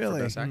nominated as Really?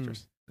 for best Hmm.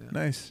 actress. Yeah,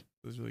 nice.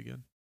 it was really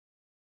good.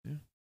 Yeah.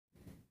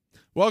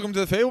 Welcome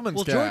to the Fablemans.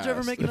 Will George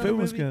ever make The another film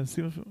was movie? good.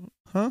 See what-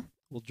 Huh?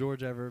 Will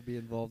George ever be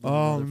involved in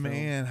Oh another film?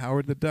 man,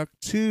 Howard the Duck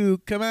 2.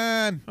 Come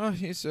on, Oh,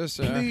 he's just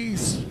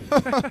please.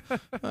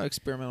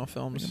 experimental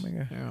films. Make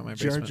a Yeah, my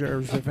Jar basement.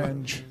 Jar's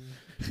Revenge.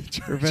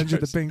 Jar Revenge of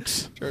the Jar's-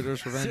 Binks. Jar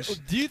Jar's Revenge. So,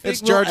 do you think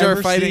It's we'll Jar Jar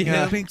ever fighting, see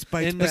him Binks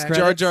bites in the back. It's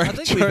Jar Jar. I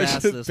think Jar we've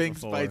asked Jar this Binks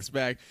before. bites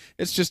back.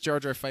 It's just Jar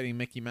Jar fighting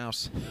Mickey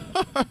Mouse.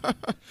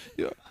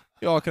 you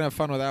all can have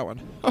fun with that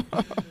one.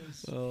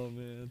 Oh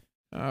man.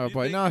 Oh Do you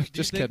boy, think- no, do you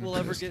just think kidding. We'll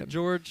ever Just get kidding.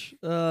 George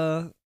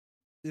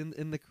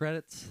in the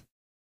credits?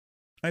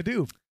 I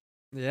do.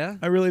 Yeah.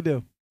 I really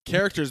do.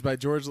 Characters by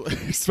George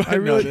Lucas. I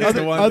really that's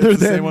the one, other that's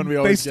the than same one we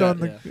always based get. on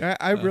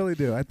the. I really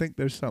do. I think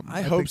there's something.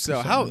 I hope think so.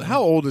 there's How something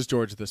how old is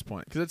George at this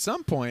point? Because at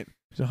some point,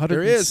 He's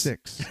there is.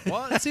 106.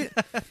 well, that's it.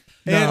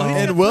 No. And, He's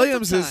and got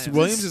Williams plenty of is time.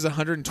 Williams is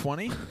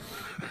 120.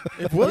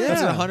 If Williams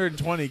is Yeah.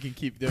 120, he can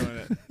keep doing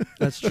it.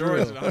 That's George true.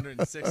 at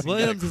 106. he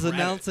Williams got is credit.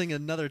 announcing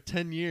another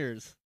 10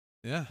 years.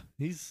 Yeah.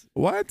 He's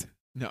What?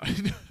 No.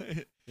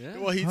 yeah.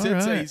 well, he All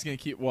did say right. he's going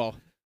to keep. Well,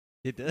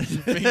 he did.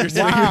 fingers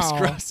Wow.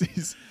 crossed.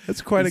 He's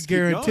That's quite a Let's keep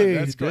going. guarantee.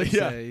 That's He did great.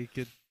 Yeah. say he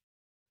could.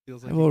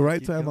 Feels I like will he could right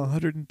keep to have going.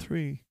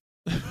 103.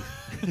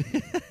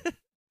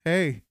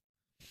 Hey,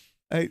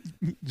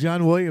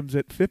 John Williams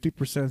at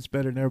 50% is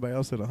better than everybody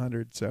else at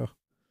 100. So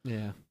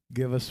Yeah.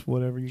 give us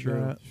whatever you True.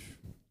 got.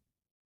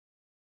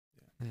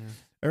 Yeah.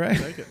 All right.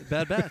 Take it.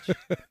 Bad Batch.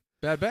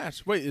 Bad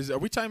Batch. Wait, are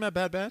we talking about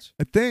Bad Batch?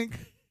 I think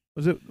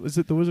was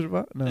it the Wizard of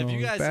Oz? No. if you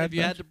it was guys, Bad if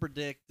you had Batch? to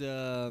predict,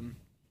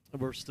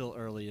 we're still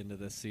early into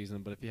this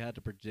season, but if you had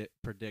to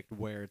predict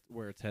where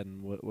it's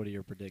heading, what are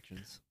your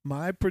predictions?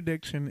 My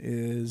prediction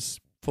is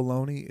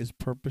Filoni is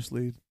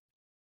purposely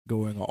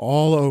going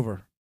all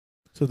over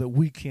so that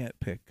we can't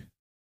pick.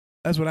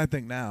 That's what I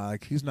think now.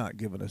 Like he's not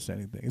giving us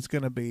anything. It's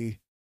gonna be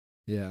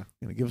Yeah.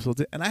 gonna give us a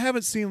little. And I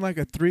haven't seen like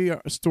a 3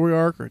 story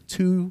arc or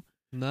 2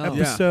 No.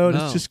 episode.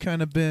 No. It's just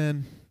kind of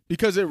been.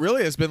 Because it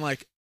really has been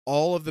like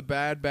all of the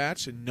Bad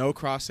Batch and no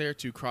Crosshair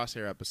to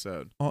Crosshair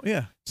episode. Oh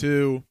yeah.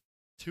 To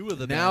Two of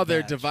the now Bad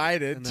they're Batch.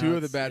 divided. And Two now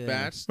of the it's- Bad yeah.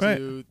 Batch. Right.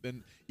 To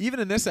then even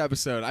in this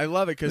episode, I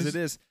love it because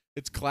This-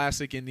 it's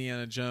classic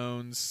Indiana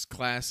Jones,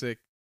 classic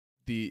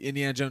the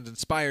Indiana Jones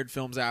inspired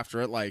films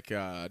after it, like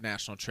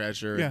National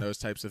Treasure Yeah. and those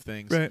types of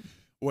things. Right.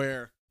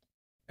 Where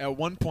at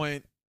one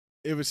point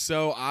it was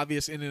so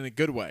obvious and in a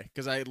good way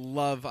because I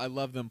love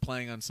them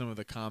playing on some of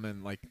the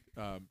common like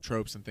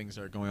tropes and things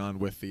that are going on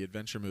with the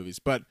adventure movies.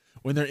 But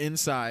when they're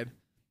inside,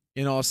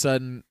 and all of a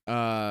sudden,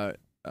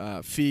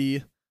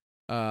 Fee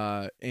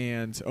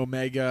and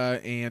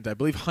Omega and I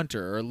believe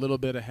Hunter are a little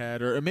bit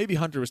ahead, or maybe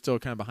Hunter was still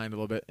kind of behind a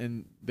little bit,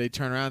 and they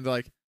turn around, they're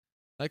like,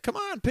 come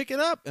on, pick it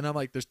up, and I'm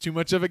like, there's too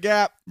much of a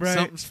gap. Right.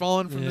 Something's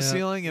falling from the Yeah.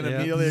 ceiling, and Yeah.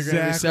 immediately they're going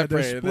to be Exactly.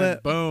 They're separated. And then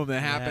split. boom,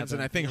 that happens,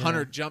 and I think Yeah.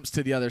 Hunter jumps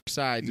to the other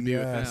side to be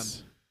with them.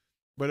 Yes.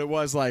 But it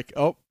was like,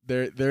 oh,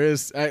 there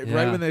is. Right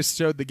Yeah. when they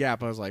showed the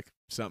gap, I was like,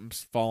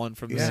 something's falling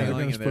from the Yeah, they're ceiling,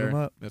 gonna and split 'em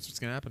up. that's what's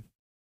gonna happen.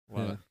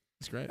 Love Yeah. it.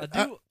 It's great. I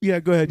do. Yeah,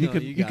 go ahead. You No,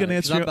 can got can it,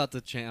 'cause answer.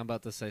 I'm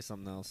about to say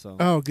something else. So.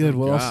 Oh, good. Oh,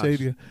 Well, I'll gosh. save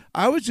you.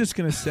 I was just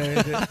gonna say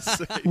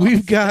that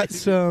we've got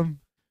some.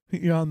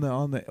 You're on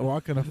the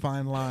walking a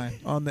fine line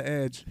on the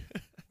edge.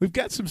 We've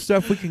got some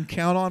stuff we can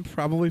count on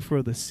probably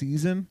for the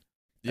season,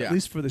 Yeah. at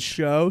least for the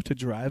show to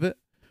drive it.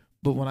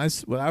 But what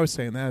I was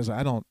saying that is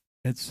I don't.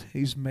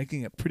 He's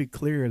making it pretty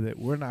clear that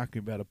we're not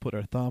going to be able to put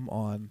our thumb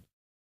on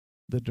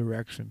the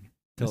direction.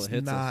 Till It's it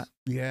hits not. us.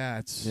 Yeah,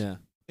 it's. Yeah.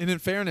 And in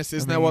fairness,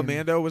 isn't I that what mean-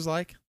 Mando was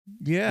like?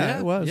 Yeah,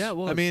 it was. Yeah, it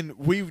was. I mean,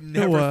 we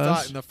never was.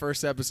 thought in the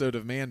first episode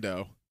of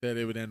Mando that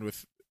it would end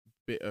with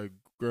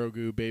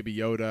Grogu, Baby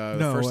Yoda.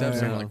 No the first way.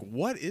 episode, No. we're like,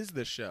 what is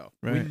this show?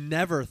 We Right.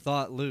 never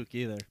thought Luke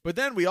either. But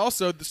then we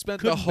also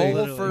spent Couldn't the be. whole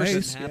Literally. first,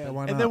 Mace, happen. yeah,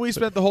 why and not? then we But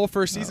spent the whole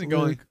first not season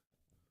going, Luke.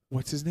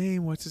 what's his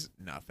name? What's his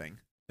nothing?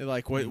 They're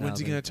like, when's he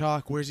Nothing. gonna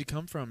talk? Where's he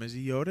come from? Is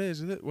he Yoda?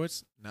 Is it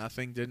what's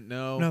nothing? Didn't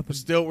know.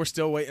 Nothing. We're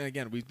still waiting.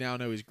 Again, we now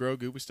know he's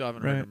Grogu. We still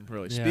haven't heard Right. him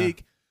really Yeah.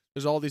 speak.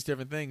 There's all these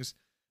different things,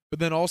 but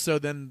then also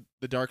the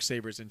Dark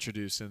Saber's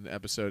introduced in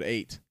episode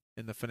 8,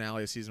 in the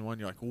finale of season 1,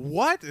 you're like,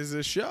 what is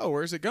this show?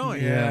 Where's it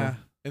going? Yeah.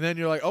 And then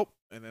you're like, oh,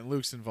 and then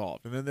Luke's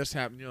involved. And then this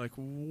happened. You're like,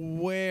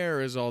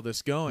 where is all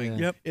this going? Yeah.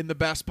 Yep. In the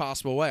best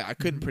possible way. I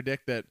couldn't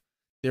predict that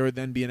there would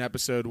then be an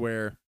episode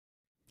where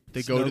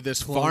they go to Snoke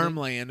this cloning.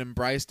 farmland and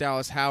Bryce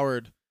Dallas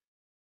Howard,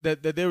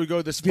 that they would go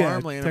to this Yeah,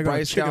 farmland take and on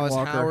Bryce Chicken Dallas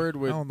Walker Howard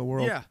would, out in the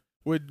world. yeah,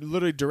 would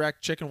literally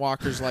direct chicken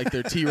walkers like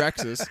they're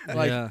T-Rexes.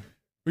 Like, yeah.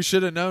 we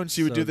should have known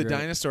she would So do the great.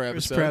 dinosaur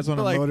Chris episode. Pratt's on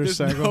But, a like,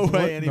 motorcycle. There's no What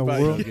way in the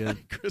anybody. world? So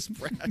good. Chris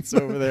Pratt's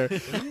over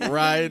there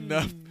riding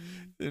up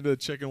into the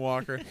chicken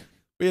walker.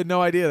 We had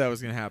no idea that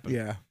was going to happen.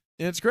 Yeah.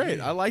 And it's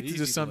great. I like to Easy,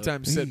 just Blue.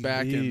 sometimes sit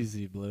back and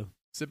Easy, Blue.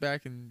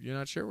 you're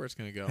not sure where it's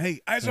going to go. Hey,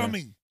 eyes on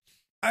me.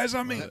 Eyes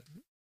on me.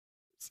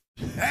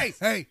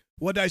 Hey,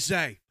 what'd I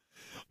say?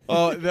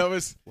 Oh, that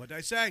was. What'd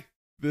I say?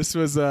 This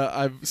was.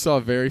 I saw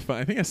a very fun.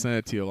 I think I sent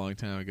it to you a long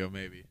time ago.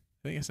 Maybe.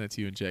 I think I sent it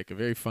to you and Jake. A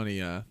very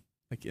funny,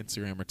 like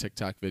Instagram or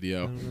TikTok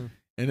video,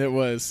 and it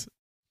was,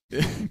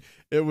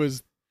 it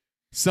was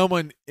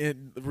someone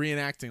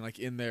reenacting like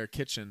in their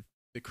kitchen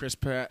the Chris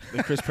Pratt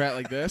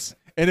like this,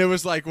 and it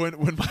was like when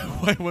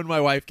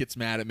my wife gets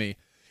mad at me.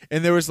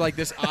 And there was like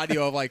this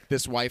audio of like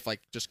this wife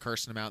like just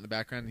cursing him out in the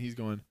background,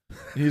 and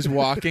he's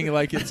walking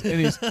like it's, and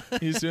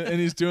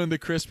he's doing the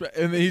crisp,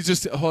 and he's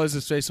just holds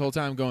his face the whole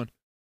time going,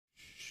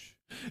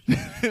 shh.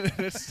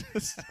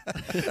 it's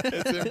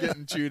him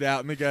getting chewed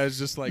out, and the guy's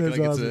just like That's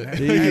awesome. it's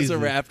a Easy.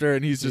 raptor,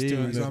 and he's just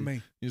doing Eyes this. on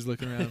me. He's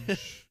looking around.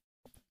 Shh.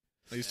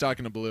 Like he's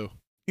talking to Blue.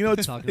 You know,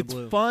 it's Talking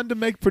Blue. fun to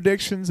make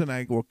predictions, and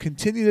I will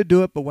continue to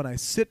do it. But when I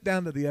sit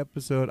down to the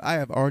episode, I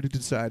have already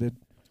decided,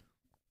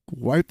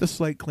 wipe the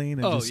slate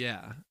clean, and just,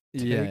 yeah.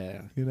 take-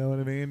 Yeah. you know what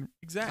I mean?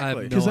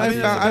 Exactly. no Because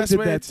idea. I did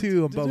that to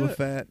too on do Boba it.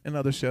 Fett and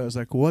other shows.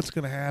 Like, what's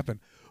going to happen?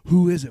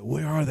 Who is it?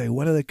 Where are they?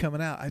 When are they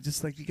coming out? I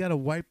just like, you got to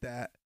wipe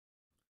that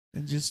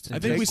and just. I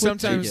think take we what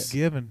sometimes-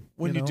 you're given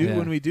when you you know? do Yeah.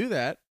 when we do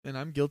that, and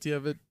I'm guilty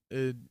of it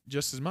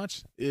just as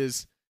much,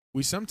 is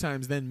we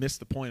sometimes then miss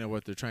the point of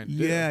what they're trying to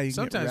do. Yeah, you get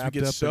sometimes we wrapped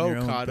get up in so your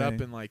own caught up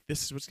thing. in like,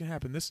 this is what's gonna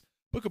happen. This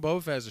Book of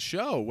Boba Fett as a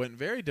show went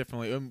very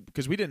differently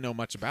because we didn't know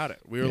much about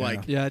it. We were Yeah.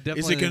 like, Yeah, definitely.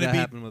 is it going to that be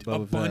happen with a Boba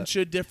Fett. bunch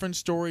of different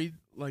story?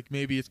 Like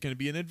maybe it's going to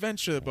be an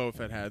adventure that Boba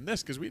Fett had in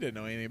this because we didn't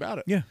know anything about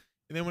it. Yeah.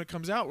 And then when it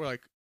comes out, we're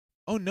like,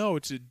 oh no,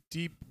 it's a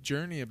deep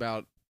journey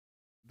about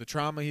the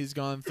trauma he's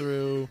gone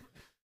through.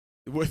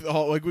 With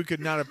all, like, we could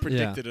not have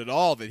predicted at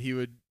all that he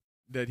would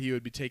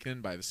be taken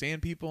in by the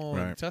Sand People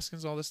and Right.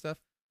 Tuscans, all this stuff.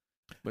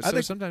 But I so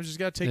think- sometimes you just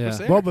got to take Yeah. what's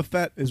there. Boba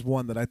Fett is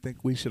one that I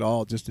think we should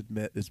all just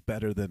admit is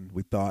better than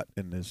we thought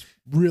and is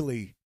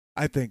really,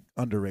 I think,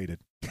 underrated.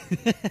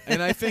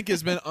 And I think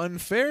has been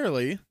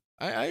unfairly.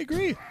 I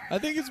agree. I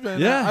think it's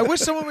been. Yeah. I wish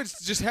someone would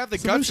just have the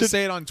Someone guts to should-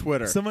 say it on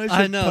Twitter. Somebody should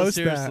I know, post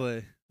that.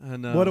 seriously. I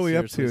know. What are we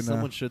up seriously. to now?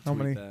 Someone should How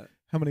tweet many- that.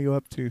 How many are you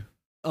up to?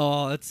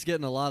 Oh, it's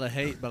getting a lot of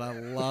hate, but I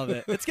love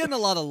it. It's getting a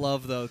lot of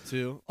love though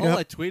too. All Yep.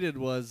 I tweeted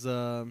was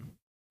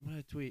what did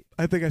I tweet?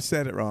 I think I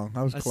said it wrong.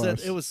 I was I close.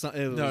 said it was. No,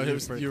 it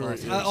was- pretty you were-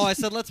 close. it was- I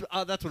said let's.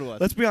 That's what it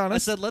was. Let's be I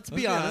honest. said let's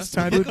be honest.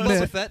 Time to Boba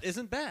admit. Fett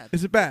isn't bad.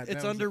 Is it bad?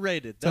 It's That was-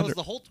 underrated. it's That under- was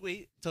the whole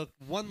tweet. Took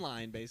one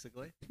line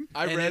basically.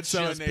 I and read it's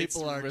some of just Nate's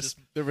people are just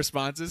the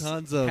responses.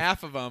 tons of.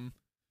 Half of them.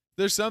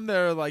 There's some that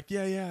are like,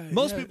 yeah.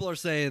 Most yeah. people are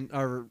saying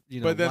are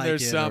But then like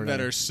there's it or some that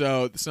whatever.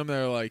 are some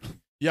that are like,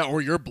 yeah,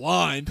 or you're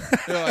blind.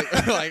 They're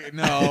like,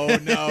 no,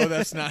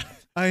 that's not.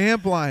 I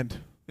am blind.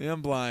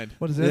 I'm blind.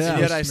 What is that? Yeah.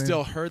 supposed Yet to I mean?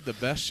 still heard the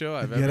best show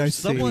I've Yet ever I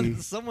seen.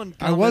 see. Someone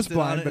I was commented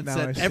blind, on it but and now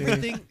said I see.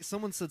 everything.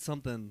 Someone said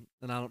something,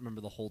 and I don't remember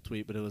the whole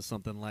tweet, but it was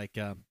something like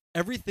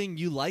everything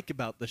you like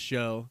about the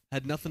show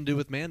had nothing to do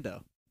with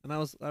Mando. And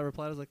I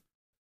replied, I was like,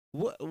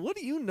 what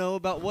do you know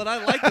about what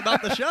I liked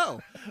about the show?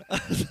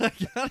 I was like,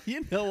 how do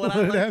you know what What I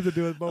did it liked? have to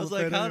do with Boba I was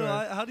like, Fett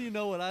anyway? how do you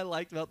know what I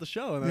liked about the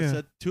show? And Yeah. I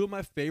said two of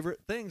my favorite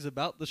things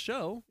about the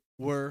show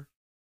were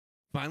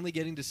finally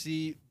getting to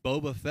see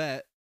Boba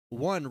Fett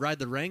ride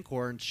the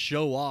Rancor and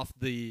show off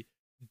the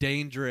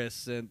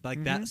dangerous and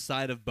like that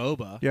side of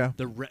Boba. Yeah.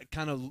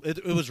 The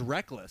it was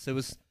reckless. It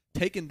was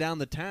taking down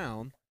the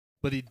town,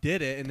 but he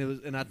did it,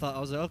 and I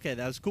was like, okay,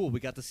 that was cool. We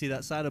got to see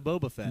that side of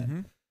Boba Fett,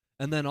 Mhm.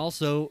 and then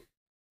also.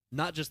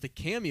 Not just the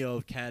cameo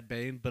of Cad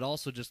Bane, but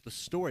also just the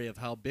story of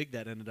how big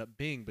that ended up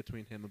being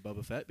between him and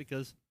Boba Fett,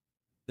 because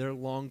they're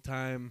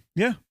longtime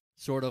Yeah.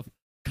 sort of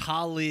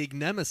colleague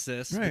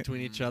nemesis Right.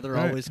 between each other,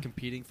 Right. always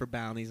competing for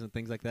bounties and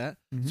things like that.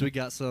 Mhm. So we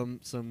got some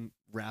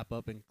wrap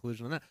up and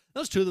conclusion on that.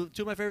 Those two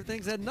of my favorite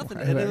things. It had nothing,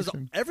 Live and it was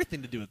action.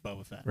 everything to do with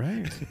Boba Fett.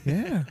 Right.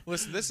 Yeah.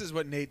 Listen, this is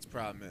what Nate's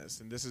problem is,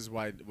 and this is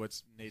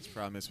what's Nate's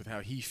problem is with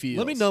how he feels.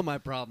 Let me know my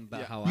problem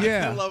about how I.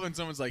 Yeah. I love when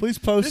someone's like, Please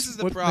post this is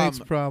the what problem. Nate's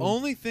problem.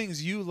 Only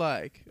things you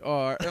like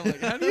are. I'm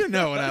like, how do you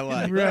know what I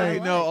like? Right. How do you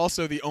know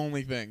also the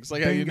only things.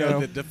 Like how you know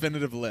Bingo. the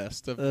definitive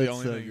list of the That's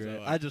only so things. great. I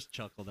like. I just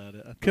chuckled at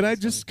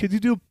it. Could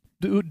you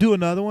do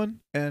another one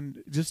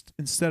and just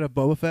instead of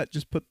Boba Fett,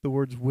 just put the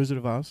words Wizard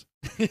of Oz?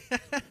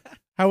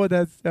 How would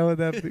that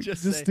be?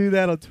 Just Just say- do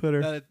that on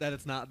Twitter. that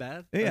it's not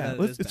bad? Yeah, That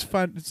it is it's bad.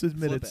 fun. It's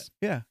admitted. Flip it.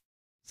 Yeah.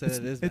 Say that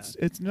it is bad.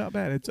 It's not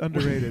bad. It's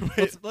underrated.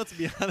 Let's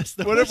be honest.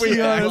 The What if we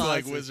be act honest.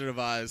 like Wizard of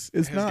Oz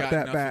It's has not gotten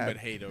that nothing bad. but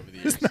hate over the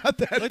years? It's not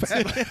that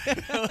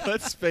bad.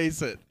 Let's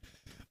face it.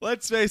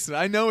 Let's face it.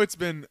 I know it's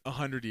been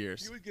 100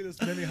 years. You would get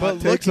as many But hot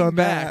takes looking on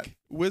back, that.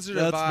 Wizard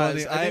of That's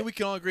Oz, funny. I think we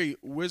can all agree,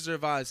 Wizard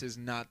of Oz is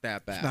not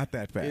that bad. It's not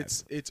that bad.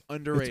 It's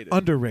underrated. It's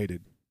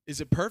underrated.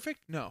 Is it perfect?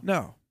 No.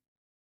 No.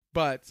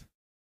 But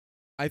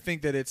I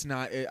think that it's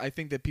not. I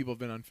think that people have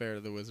been unfair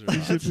to the Wizard of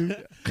You Oz. should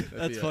be-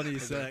 That's funny you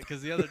said that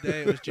because the other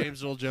day it was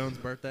James Earl Jones'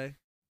 birthday.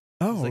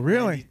 It was Oh, like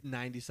really?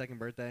 92nd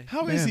birthday.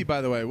 How is he, Man.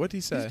 by the way? What did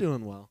he say? He's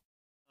doing well.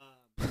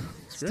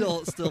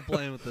 Still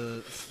playing with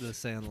the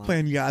Sandlot.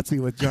 Playing Yahtzee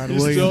with John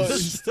He's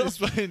Williams. still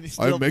playing.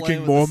 Still I'm playing making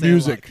with more the Sandlot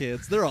music.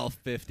 Kids, they're all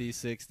 50s,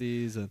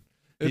 60s, and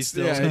he's It's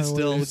still, yeah, he's it's, still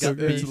Williams got so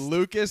good. it's beast.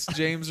 Lucas,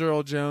 James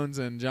Earl Jones,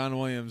 and John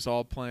Williams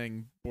all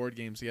playing board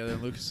games together.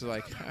 And Lucas is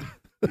like,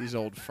 these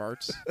old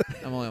farts.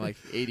 I'm only like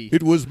 80.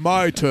 It was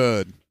my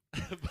turn.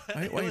 But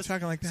Why it are you was-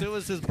 talking like that? So it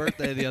was his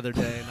birthday the other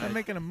day, and I'm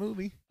making a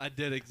movie. I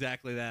did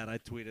exactly that. I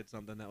tweeted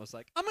something that was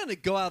like, I'm going to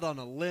go out on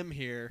a limb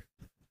here.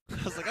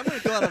 I was like, I'm going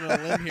to go out on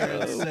a limb here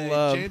and say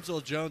Love. James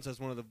Earl Jones has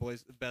one of the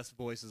best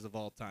voices of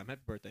all time.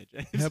 Happy birthday,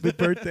 James. Happy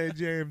birthday,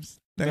 James.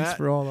 Thanks Matt,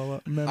 for all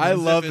the memories. I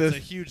love It's this. a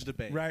huge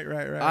debate. Right.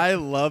 I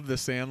love The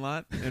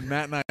Sandlot, and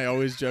Matt and I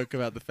always joke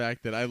about the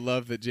fact that I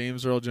love that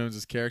James Earl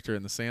Jones' character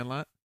in The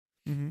Sandlot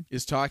Mm-hmm.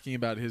 is talking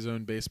about his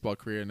own baseball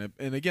career,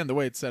 and again, the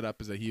way it's set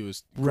up is that he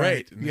was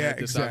Right. great, and Yeah, had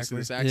this, obviously exactly.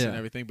 this accent and Yeah.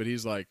 everything, but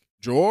he's like,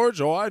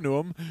 George, oh, I knew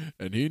him,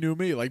 and he knew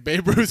me. Like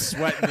Babe Ruth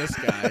sweating this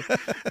guy.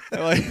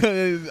 Like,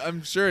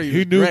 I'm sure he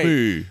was great,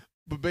 me.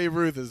 but Babe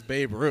Ruth is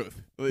Babe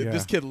Ruth. Yeah.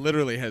 This kid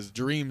literally has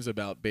dreams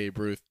about Babe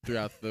Ruth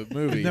throughout the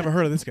movie. Never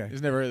heard of this guy.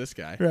 He's never heard of this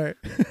guy. Right.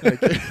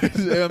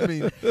 Like, I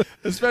mean,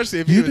 especially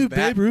if You he was knew that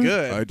Babe Ruth?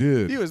 good. I If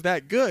did. he was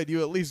that good,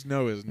 you at least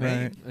know his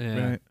name. Right.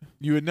 Yeah. Right.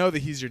 You would know that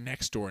he's your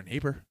next door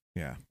neighbor.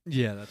 Yeah.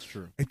 Yeah, that's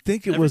true. I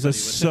think it was a Everybody would.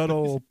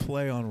 subtle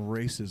play on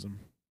racism.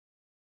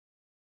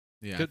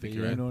 Yeah, Could I think be,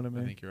 you're yeah. right. You know what I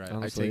mean? I think you're right.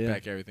 Honestly, I take yeah.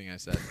 back everything I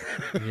said.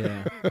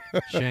 Yeah.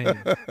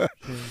 Shame.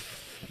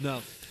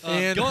 No.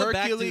 And going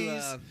Hercules-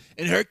 back to,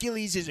 And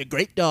Hercules is a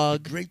great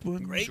dog. Great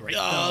one. Great, Great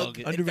dog. dog.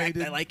 In fact,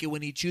 Underrated. I like it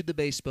when he chewed the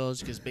baseballs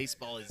because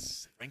baseball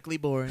is frankly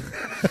boring.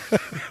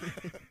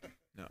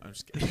 No, I'm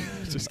just kidding.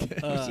 Just kidding.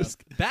 Just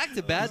kidding. back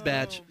to Bad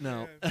Batch.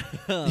 No.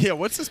 Yeah,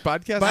 what's this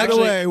podcast? By Actually,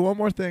 the way, one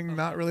more thing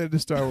not related to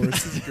Star Wars.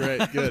 this is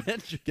great. Good.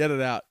 Get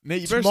it out.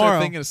 Nate, you better Tomorrow-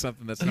 start thinking of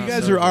something that's You not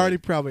guys so are already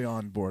good. probably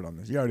on board on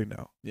this. You already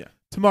know. Yeah.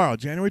 Tomorrow,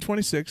 January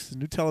 26th, a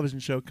new television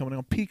show coming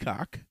on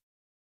Peacock.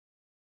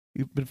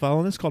 You've been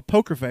following this called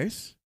Poker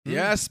Face.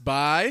 Yes,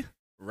 by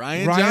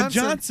Ryan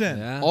Johnson.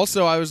 Yeah.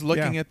 Also, I was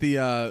looking at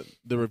the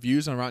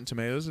reviews on Rotten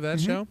Tomatoes of that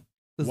Mhm. show.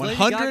 Is Lady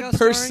Gaga starring in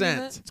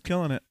 100%. It's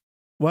killing it.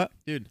 What?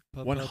 Dude,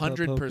 it?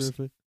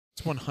 100%.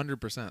 It's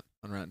 100%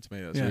 on Rotten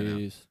Tomatoes Yeah. right now.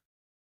 Jeez.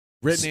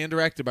 Written and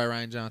directed by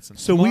Ryan Johnson.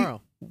 So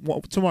Tomorrow.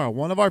 tomorrow,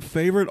 one of our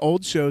favorite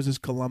old shows is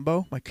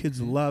Columbo. My kids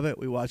Mhm. love it.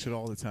 We watch it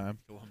all the time.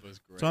 Columbo's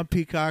great. It's on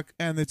Peacock,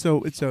 and it's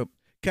a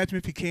Catch Me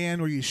If You Can,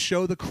 where you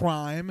show the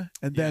crime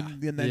and then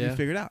you Yeah.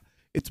 figure it out.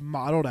 It's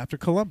modeled after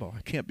Columbo.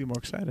 I can't be more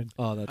excited.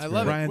 Oh, that's I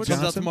love great. it. Ryan What Comes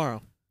out Johnson?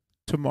 tomorrow.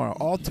 Tomorrow,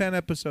 all 10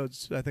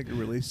 episodes I think are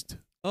released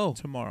Oh,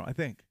 tomorrow. I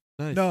think.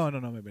 nice. No,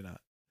 maybe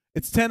not.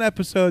 It's 10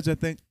 episodes. I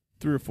think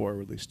 3 or 4 are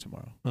released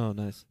tomorrow. Oh,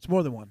 nice. It's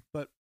more than one,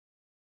 but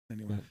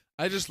anyway.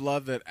 I just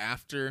love that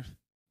after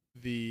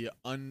the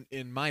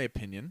in my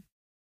opinion,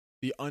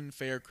 the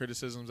unfair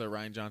criticisms that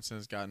Ryan Johnson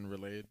has gotten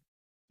related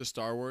to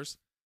Star Wars,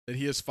 that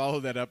he has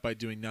followed that up by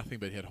doing nothing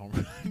but hit home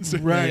runs.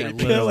 Right, Yeah,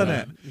 killing literally.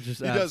 it.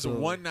 Just He does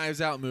absolutely. one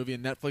Knives Out movie,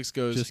 and Netflix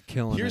goes, Just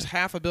killing "Here's it.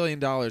 $500 million.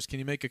 Can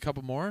you make a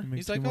couple more?" Make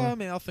He's two like, more. "Oh,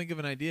 man, I'll think of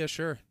an idea,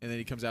 sure." And then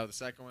he comes out with the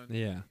second one,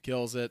 Yeah.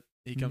 kills it.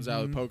 He comes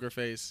out with Mhm. Poker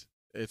Face.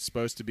 It's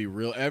supposed to be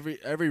real.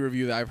 Every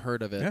review that I've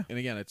heard of it, Yeah. and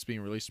again, it's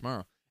being released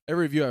tomorrow.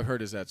 Every review I've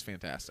heard is that it's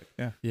fantastic.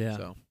 Yeah.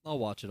 So I'll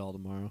watch it all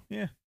tomorrow.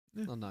 Yeah.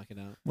 I'll knock it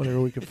out.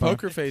 Whatever we can find.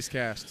 Poker Face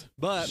cast.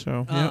 But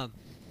So, yeah.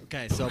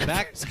 okay, so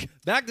back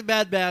to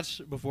Bad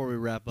Batch before we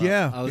wrap up.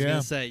 Yeah, I was yeah,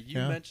 gonna say you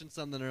yeah. mentioned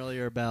something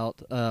earlier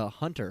about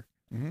Hunter.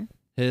 Mhm.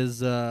 His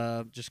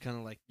just kind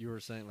of like you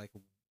were saying, like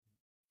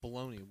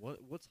baloney.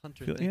 What's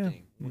Hunter Feel- yeah.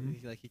 thinking?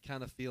 Mhm. He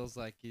kind of feels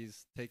like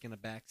he's taking a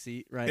back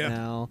seat right Yeah.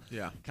 now.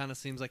 Yeah. Kind of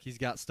seems like he's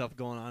got stuff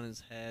going on in his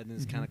head and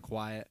is Mhm. kind of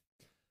quiet.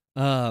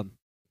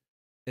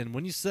 And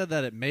when you said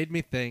that, it made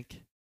me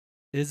think: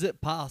 is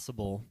it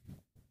possible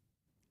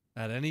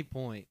at any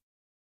point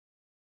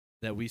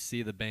that we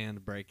see the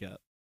band break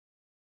up?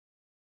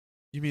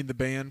 You mean the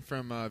band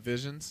from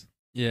Visions?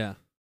 Yeah.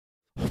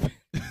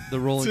 The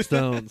Rolling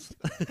Stones.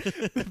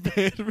 The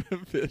band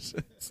from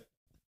Visions.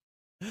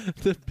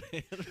 The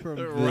band from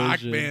The Visions. rock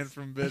band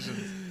from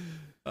Visions.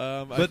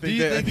 I But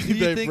think I think do you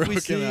they've think we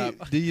broken see?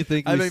 up. Do you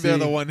think I we think see? they're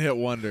the one-hit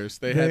wonders.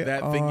 They had They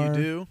that thing you are.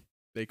 do.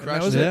 They And that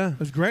crushed was it. it. Yeah. It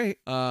was great,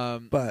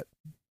 But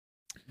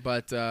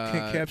but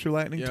can't capture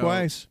lightning you know,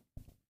 twice.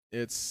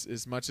 it's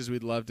as much as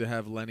we'd love to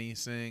have Lenny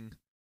sing.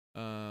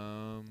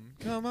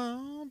 Come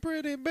on,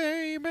 pretty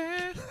baby.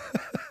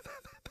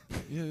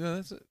 Yeah,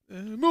 that's it.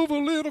 Move a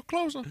little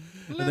closer.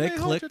 And they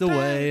clicked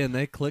away, and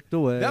they clicked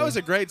away. That was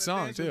a great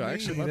song too. I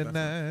actually love that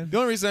song. The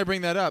only reason I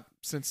bring that up,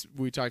 since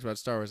we talked about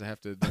Star Wars, I have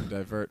to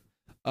divert.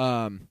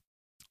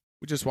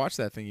 We just watched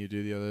that thing you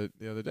do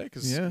the other day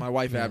because my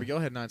wife Abigail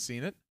had not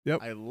seen it. Yep.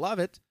 I love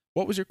it.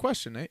 What was your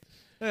question, Nate?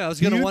 Yeah, I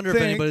was going to wonder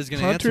if anybody's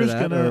going to answer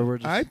that. Or we're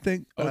just... I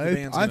think the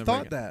band's I gonna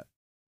thought bring it. that.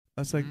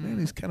 I was like, man,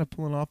 he's kind of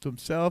pulling off to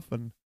himself,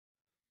 and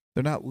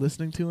they're not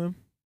listening to him.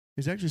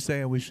 He's actually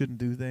saying we shouldn't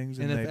do things,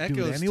 and if they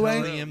do it Echo's anyway.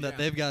 telling him that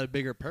they've got a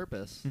bigger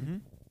purpose,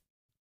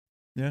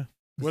 Yeah.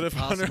 What if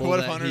possible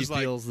that Hunter's he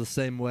like? feels the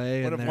same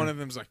way? What and if one they're- of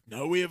them's like,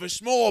 no, we have a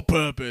small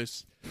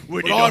purpose.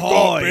 We But need to I've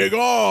got hide. big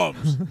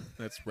arms.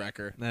 That's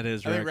Wrecker. That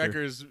is I think Wrecker.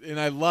 Wrecker's, and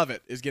I love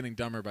it, is getting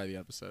dumber by the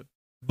episode.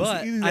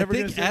 But He's I never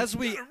think gonna say- as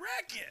we I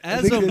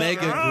as think it's-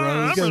 Omega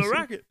I'm grows, gonna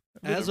wreck it.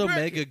 as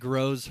Omega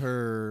grows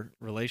her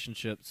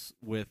relationships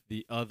with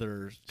the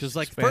others, because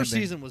like Expanding. first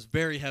season was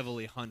very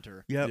heavily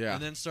Hunter, Yep. Yeah.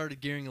 and then started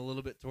gearing a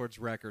little bit towards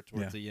Wrecker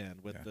towards Yeah. the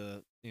end with Yeah.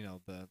 the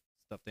the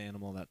stuffed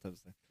animal, that type of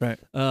thing. Right.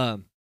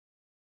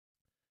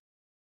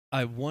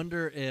 I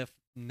wonder if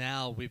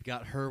now we've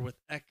got her with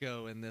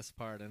Echo in this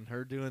part and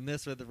her doing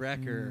this with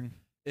Wrecker.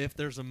 If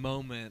there's a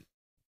moment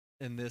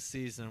in this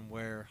season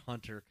where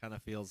Hunter kind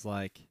of feels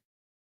like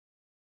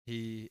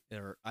he,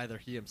 or either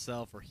he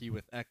himself or he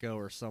with Echo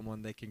or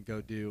someone, they can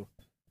go do,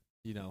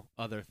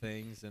 other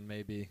things and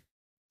maybe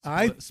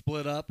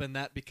split up, and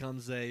that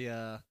becomes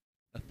a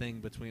thing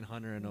between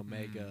Hunter and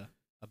Omega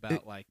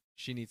about like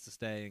she needs to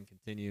stay and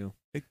continue.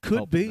 It could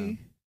helping be. them.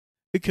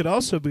 It could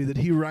also be that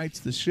he writes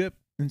the ship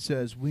and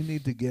says we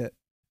need to get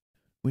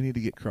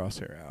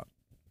Crosshair out,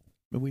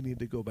 and we need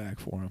to go back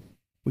for him.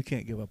 We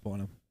can't give up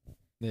on him.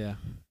 Yeah.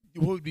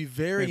 What would be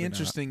very Maybe not.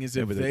 interesting is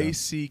if Maybe they they don't.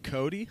 see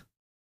Cody,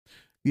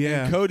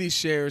 Yeah. and Cody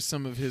shares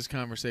some of his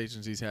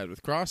conversations he's had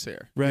with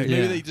Crosshair. Right.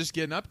 Maybe Yeah. they just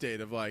get an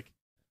update of like,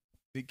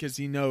 because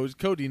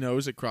Cody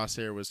knows that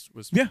Crosshair was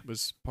Yeah.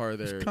 part of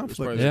their There's was part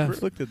conflict. of their Yeah. group.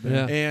 Conflicted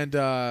there. Yeah.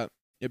 And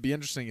it'd be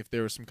interesting if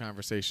there were some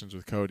conversations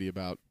with Cody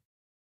about,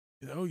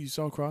 oh, you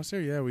saw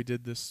Crosshair? Yeah, we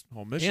did this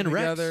whole mission And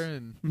Rex. together,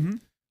 and Mm-hmm. we were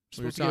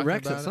Supposed to get talking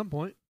Rex about at it. some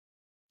point.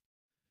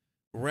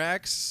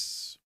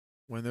 Rex.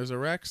 When there's a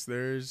Rex,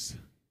 there's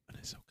an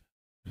Ahsoka.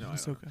 No, I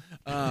It's don't okay.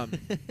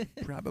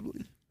 know.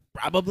 Probably.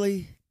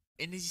 Probably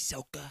in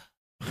Ahsoka.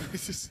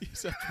 It's just, you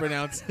just have to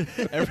pronounce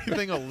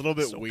everything a little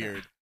bit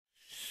weird.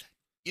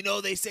 You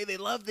know, they say they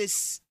love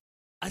this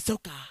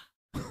Ahsoka.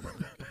 Why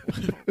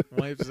do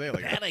you have to say it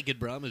like that? That I could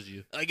promise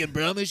you. I can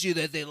promise you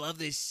that they love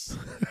this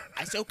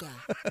Ahsoka.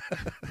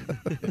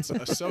 It's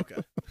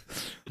Ahsoka.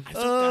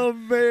 Oh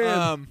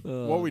man.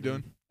 What are we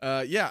doing?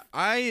 Yeah,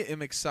 I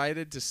am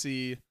excited to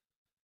see.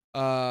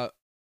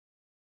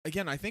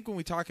 Again, I think when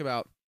we talk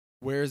about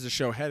where is the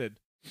show headed,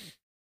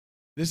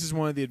 this is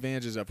one of the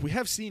advantages of we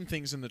have seen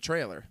things in the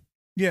trailer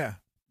Yeah.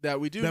 that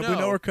we do That know. we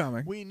know are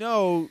coming. We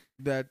know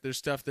that there's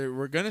stuff that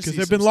we're going to see. Because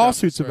there have some been stuff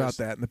lawsuits as far about as-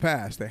 that in the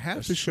past. They have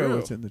That's to show true.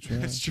 what's in the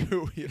trailer. That's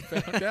true. We have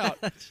found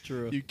out. That's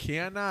true. You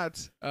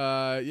cannot. You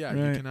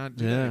Right. cannot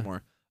do that Yeah.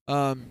 anymore.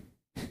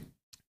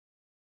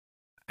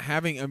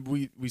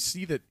 We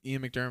see that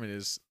Ian McDermott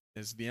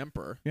is the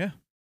Emperor. Yeah.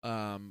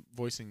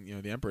 Voicing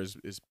the Emperor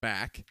is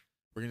back.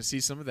 We're gonna see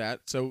some of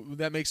that. So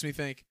that makes me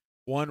think.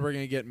 One, we're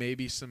gonna get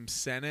maybe some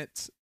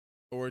Senate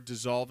or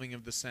dissolving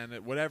of the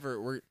Senate,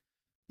 whatever.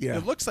 Yeah.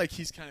 It looks like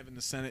he's kind of in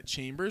the Senate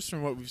chambers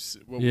from what we've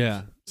seen.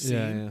 Yeah.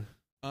 Yeah.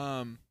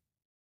 And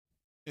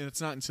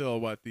it's not until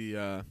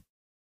the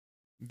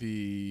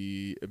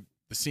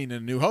scene in A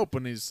New Hope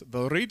when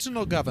the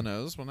regional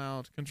governors will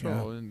now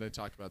control, and they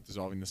talk about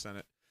dissolving the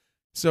Senate.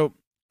 So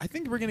I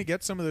think we're gonna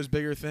get some of those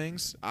bigger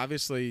things.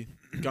 Obviously,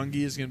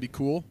 Gungi is gonna be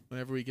cool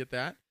whenever we get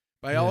that.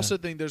 But I Yeah. also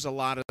think there's a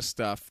lot of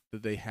stuff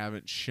that they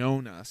haven't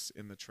shown us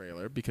in the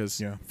trailer because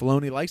Yeah.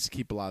 Filoni likes to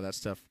keep a lot of that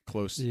stuff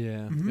close.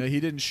 Yeah. Mhm.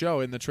 He didn't show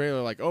in the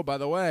trailer like, oh, by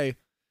the way,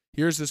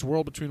 here's this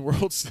world between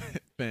worlds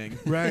thing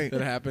Right. that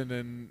happened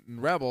in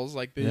Rebels.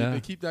 Like they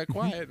keep that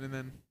quiet, and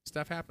then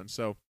stuff happens.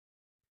 So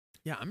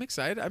yeah, I'm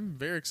excited. I'm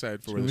very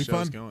excited for It's where the gonna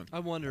show's be going. I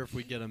wonder if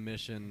we get a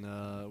mission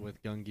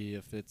with Gungi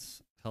if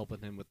it's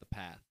helping him with the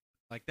path.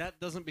 Like that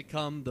doesn't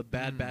become the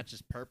Bad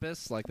Batch's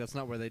purpose. Like that's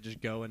not where they just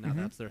go and now Mhm.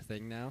 that's their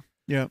thing now.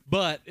 Yeah.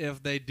 But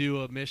if they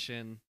do a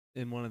mission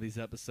in one of these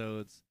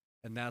episodes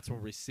and that's where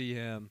we see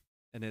him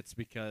and it's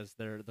because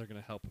they're going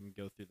to help him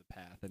go through the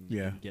path and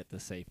get to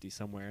safety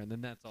somewhere, and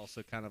then that's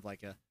also kind of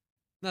like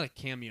not a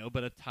cameo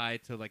but a tie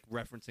to like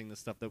referencing the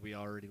stuff that we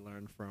already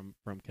learned from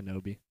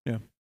Kenobi. Yeah.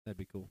 That'd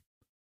be cool.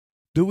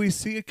 Do we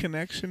see a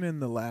connection in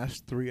the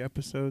last 3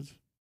 episodes?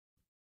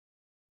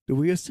 Do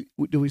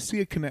we see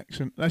a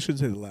connection? I shouldn't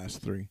say the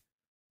last 3.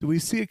 Do we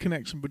see a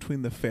connection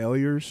between the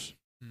failures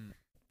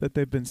that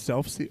they've been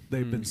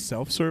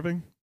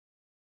self-serving?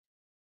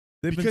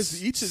 They've Because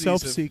been each of these have-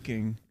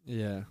 self-seeking,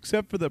 Yeah.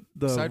 except for the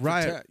Aside from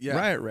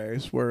riot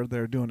race where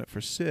they're doing it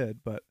for Sid.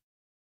 But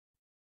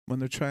when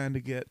they're trying to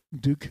get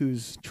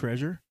Dooku's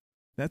treasure,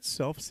 that's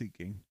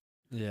self-seeking.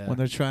 Yeah. When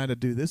they're trying to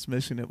do this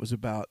mission, it was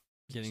about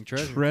Getting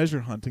treasure. treasure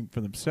hunting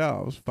for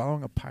themselves,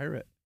 following a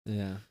pirate.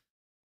 Yeah.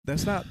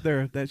 That's not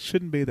their. That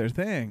shouldn't be their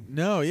thing.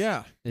 No,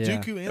 yeah. Yeah.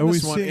 Dooku Are in we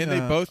this one, seeing, and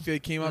they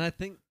came And I up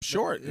think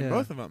short in yeah.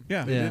 both of them.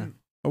 Yeah. They Yeah. didn't-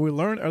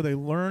 Are they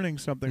learning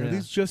something? Are Yeah.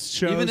 these just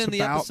shows Even in the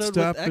about episode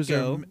stuff? with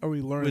Echo, are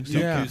we learning with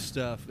something? Dooku Yeah.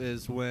 stuff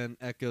is when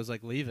Echo's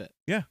like, leave it.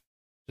 Yeah.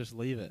 Just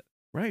leave it.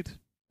 Right.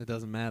 It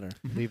doesn't matter.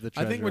 Mhm. Leave the I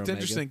treasure. think what's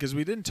Omega. interesting because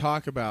we didn't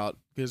talk about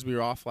because we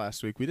were off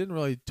last week. We didn't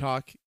really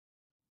talk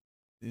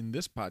in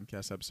this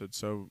podcast episode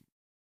so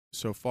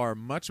far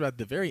much about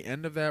the very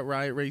end of that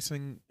riot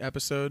racing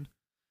episode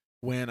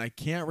when I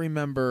can't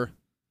remember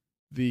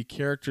the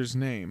character's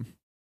name.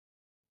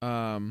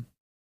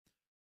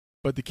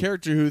 But the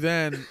character who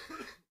then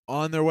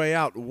on their way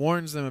out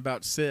warns them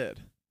about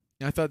Sid.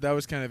 And I thought that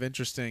was kind of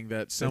interesting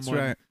that someone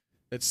That's right.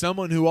 that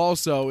someone who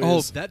also Oh,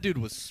 is that dude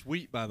was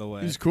sweet, by the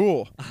way. he's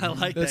cool. I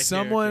like That that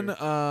someone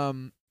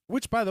character.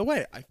 which by the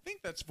way, I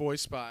think that's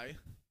voiced by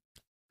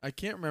I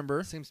can't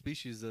remember. Same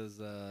species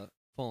as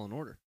Fallen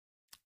Order.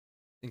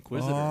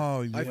 Inquisitor.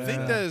 Oh, yeah. I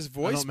think that is I don't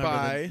voiced remember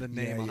by the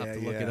name. I'll have to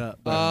look it yeah. up.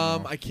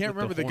 but- I can't With the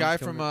remember the horns guy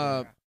coming from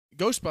up.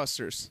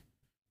 Ghostbusters.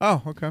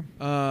 Oh, okay.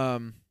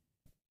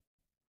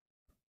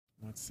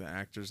 What's the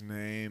actor's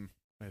name?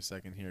 Wait a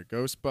second here.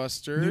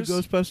 Ghostbusters. New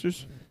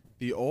Ghostbusters.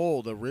 The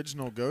old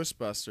original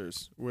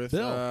Ghostbusters with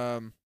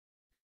Bill.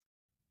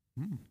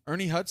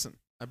 Ernie Hudson,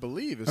 I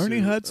believe. Is Ernie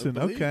who- I Hudson,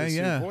 believe okay, is who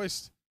yeah.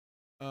 voiced.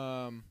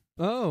 Oh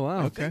wow.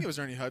 I Okay. think it was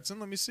Ernie Hudson.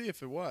 Let me see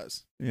if it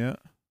was. Yeah.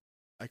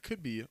 I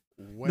could be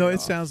way No, it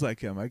off. sounds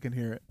like him. I can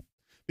hear it.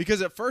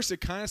 Because at first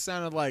it kind of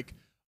sounded like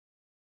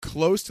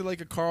close to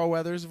like a Carl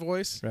Weathers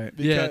voice. Right.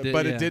 Yeah, Because,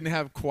 but yeah. it didn't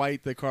have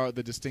quite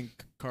the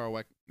distinct Carl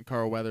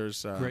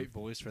Weathers. Great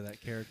voice for that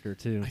character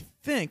too. I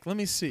think. Let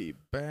me see.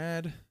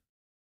 Bad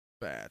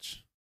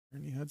Batch.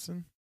 Ernie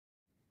Hudson.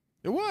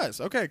 It was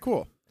okay.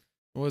 Cool.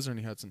 It was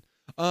Ernie Hudson.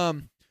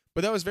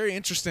 But that was very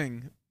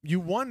interesting. You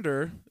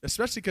wonder,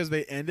 especially because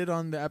they ended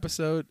on the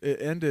episode.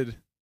 It ended.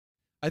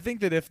 I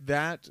think that if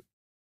that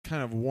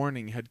kind of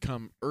warning had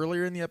come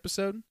earlier in the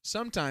episode,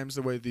 sometimes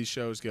the way these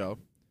shows go,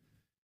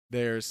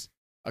 there's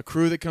a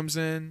crew that comes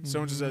in.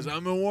 Someone just says,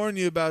 "I'm gonna warn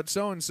you about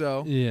so and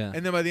so," Yeah.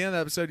 and then by the end of the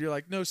episode, you're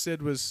like, "No,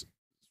 Sid was."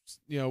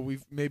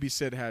 Maybe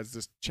Sid has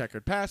this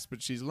checkered past,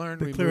 but she's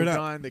learned. They We clear it moved up.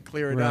 on. They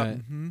clear it Right. up,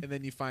 Mm-hmm. and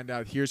then you find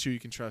out here's who you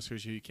can trust,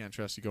 here's who you can't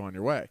trust. You go on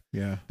your way.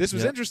 Yeah. This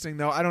was Yep. interesting,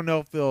 though. I don't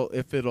know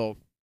if it'll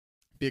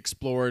be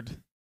explored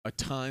a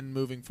ton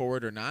moving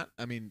forward or not.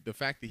 I mean, the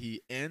fact that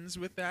he ends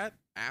with that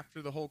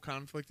after the whole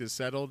conflict is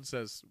settled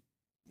says,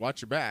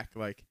 "Watch your back."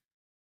 Like,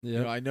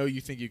 Yeah. I know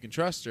you think you can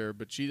trust her,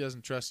 but she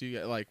doesn't trust you.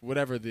 Like,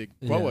 whatever the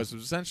quote Yeah. was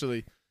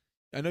essentially,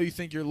 I know you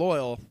think you're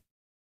loyal.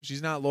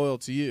 She's not loyal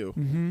to you.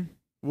 Mm-hmm.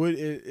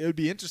 It would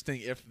be interesting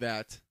if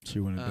that She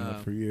wouldn't have done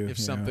it for you. if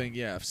something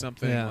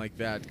Yeah. like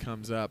that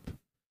comes up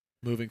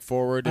moving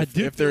forward. I If,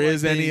 do if there feel like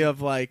is any they-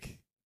 of like,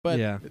 but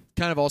Yeah. it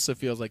kind of also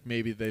feels like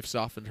maybe they've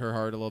softened her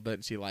heart a little bit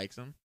and she likes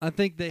him. I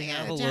think they I got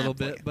have a a job little for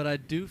bit, you. but I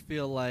do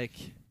feel like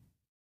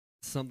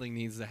something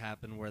needs to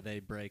happen where they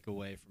break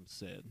away from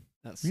Sid.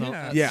 At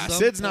Yeah, some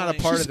Sid's not a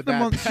point- part She of the put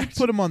him on- Bad She Batch.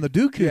 put him on the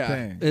Dooku Yeah.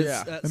 thing. It's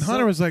Yeah. at And some-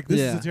 Hunter was like, "This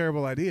yeah. is a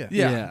terrible idea."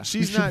 Yeah, We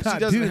should not she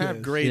doesn't do have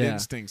this. great Yeah.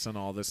 instincts on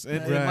all this,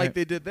 and Right. like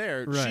they did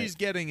there, Right. she's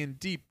getting in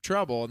deep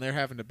trouble, and they're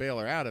having to bail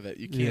her out of it.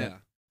 You can't. Yeah.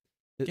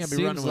 It can't be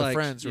seems running with like,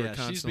 friends who are yeah, she's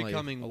constantly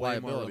becoming a way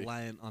more liability.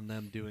 reliant on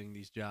them doing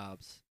these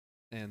jobs,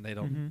 and they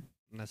don't Mhm.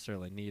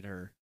 necessarily need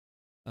her.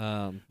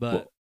 But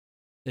Well-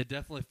 it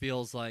definitely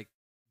feels like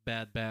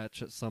Bad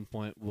Batch at some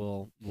point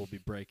will be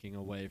breaking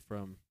away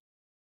from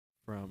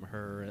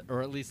her,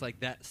 or at least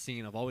like that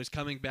scene of always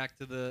coming back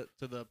to the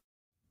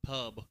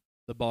pub,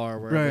 the bar,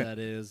 wherever Right. that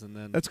is, and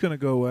then That's gonna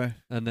go away.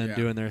 Yeah.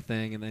 doing their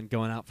thing, and then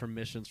going out for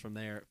missions from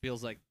there. It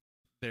feels like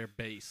their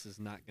base is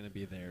not going to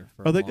be there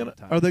for Are a they long gonna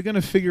time. Are they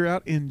gonna figure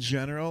out in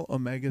general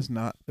Omega's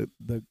not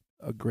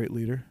a great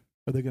leader?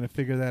 Are they gonna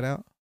figure that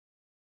out?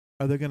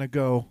 Are they gonna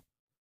go?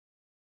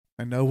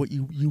 I know what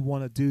you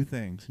want to do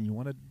things and you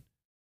want to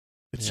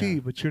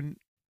achieve, but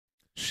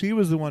she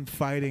was the one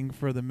fighting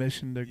for the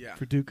mission Yeah.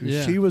 for Dooku.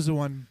 Yeah. She was the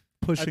one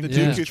pushing the the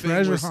Dooku thing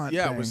treasure was- hunt.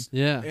 yeah, it thing. was-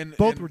 Yeah. And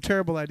Both and were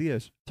terrible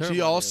ideas. Terrible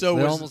she also ideas.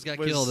 They was, almost got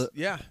was- killed.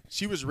 Yeah,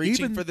 she was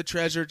reaching Even- for the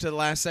treasure to the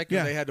last second.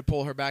 Yeah. They had to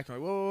pull her back. Like,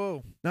 whoa, whoa,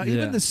 whoa. Now, Yeah.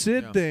 even the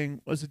Sid Yeah.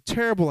 thing was a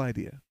terrible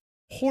idea.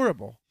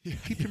 Horrible.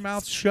 Keep your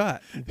mouth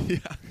shut. Yeah.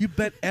 You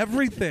bet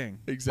everything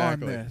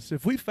Exactly. on this.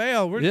 If we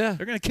fail, Yeah.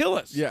 they're going to kill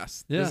us.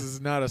 Yes. Yeah. This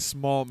is not a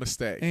small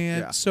mistake.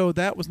 And yeah. so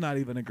that was not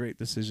even a great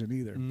decision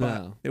either.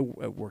 No. But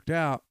it worked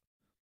out.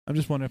 I'm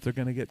just wondering if they're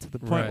going to get to the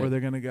point Right. where they're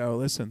going to go,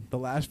 listen, the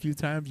last few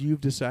times you've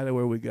decided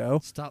where we go,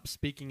 Stop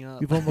speaking up.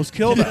 you've almost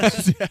killed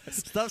us. Yes.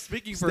 Stop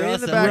speaking for Stay us.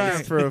 in the and background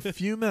Right. for a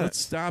few Let's minutes.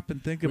 stop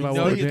and think We about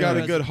know what we're you doing. got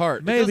a good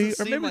heart. It Maybe, doesn't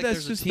or seem maybe like that's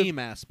there's just a the- team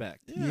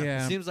aspect.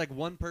 Yeah. It seems like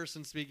one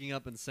person speaking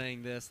up and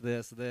saying this, and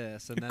It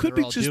then could they're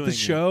be all just doing the it.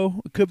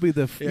 show. It could be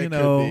the, Yeah, it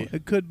could be.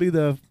 it could be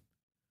the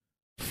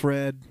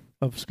Fred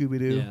of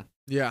Scooby-Doo. Yeah.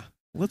 Yeah.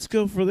 Let's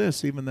go for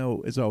this, even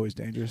though it's always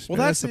dangerous. Well,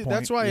 Maybe that's the point.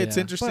 that's why it's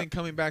Yeah. interesting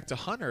coming back to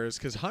Hunter is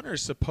because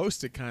Hunter's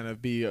supposed to kind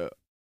of be who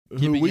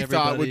Keeping we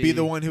thought would be the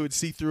everybody- one who would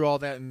see through all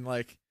that and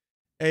like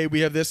hey,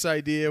 we have this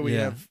idea. We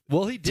have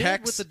Well, he did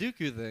Tex- with the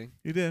Dooku thing.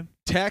 You did.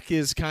 Tech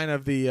is kind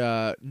of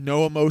the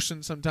no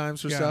emotion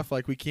sometimes for Yeah. stuff.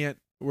 Like we can't,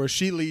 where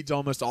she leads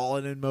almost all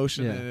in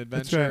emotion Yeah. and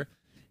That's adventure. right.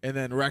 And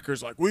then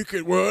Wrecker's like,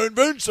 we're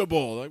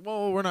invincible. Like,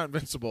 well, we're not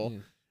invincible. Yeah.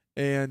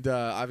 And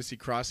obviously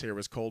Crosshair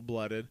was cold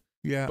blooded.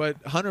 Yeah.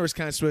 But Hunter was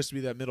kind of supposed to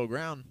be that middle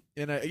ground.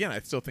 And again, I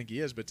still think he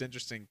is, but it's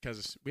interesting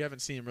because we haven't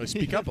seen him really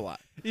speak up a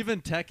lot.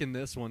 Even Tech in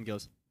this one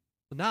goes,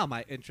 well, now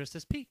my interest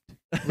is piqued.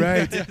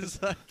 Right.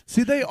 It's like,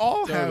 See, they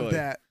all have Totally.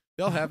 that.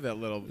 They'll have that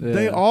little.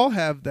 They all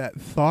have that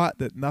thought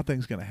that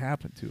nothing's going to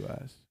happen to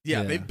us.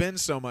 Yeah, Yeah. they've been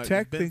so much.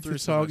 Tech been thinks through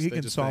it's so all- much, he they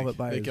can just solve think it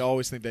by They his-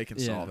 always think they can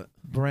Yeah. solve it.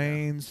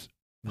 Brains.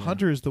 Yeah.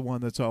 Hunter is the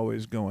one that's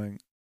always going,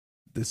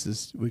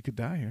 we could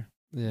die here.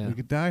 Yeah. We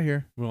could die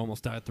here. We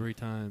almost died 3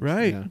 times.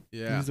 Right. Yeah.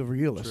 Yeah, He's a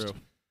realist. true.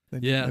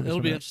 Then Yeah, maybe it'll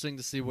be someone- interesting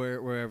to see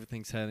where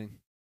everything's heading.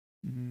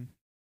 Mhm.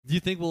 Do you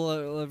think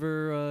we'll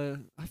ever?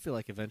 I feel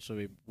like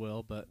eventually we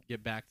will, but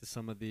get back to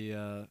some of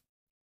the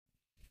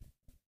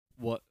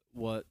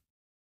what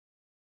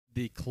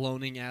the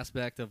cloning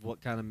aspect of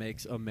what kind of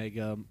makes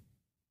Omega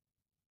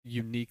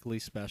uniquely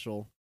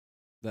special,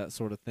 that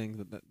sort of thing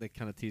that they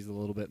kind of teased a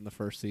little bit in the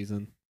first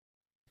season.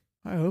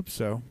 I hope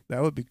so.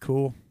 That would be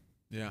cool.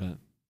 Yeah. But,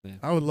 yeah.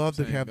 I would love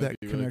to Same, have that that'd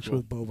be really connection cool.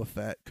 with Boba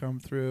Fett come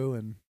through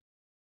and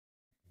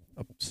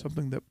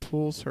something that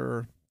pulls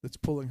her, that's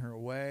pulling her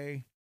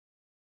away.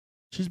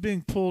 She's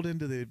being pulled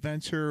into the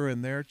adventure,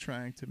 and they're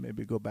trying to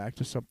maybe go back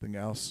to something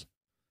else.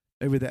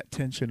 Maybe that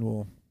tension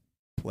will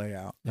play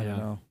out. I Yeah. don't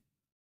know.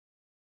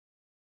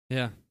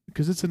 Yeah.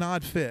 Because it's an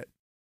odd fit.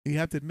 You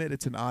have to admit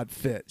it's an odd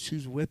fit.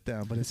 She's with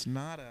them, but it's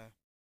not a.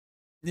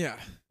 Yeah.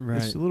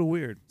 It's a little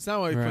weird. It's not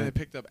like when Right. they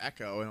picked up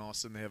Echo and all of a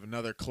sudden they have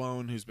another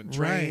clone who's been Right.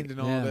 trained and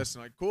all Yeah. this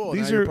and like, cool,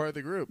 These now you're are- part of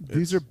the group.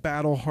 These are It's-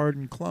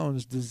 battle-hardened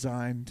clones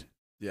designed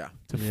yeah.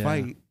 to Yeah.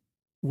 fight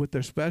with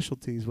their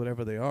specialties,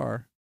 whatever they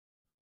are.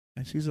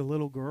 And she's a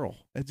little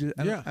girl. It just,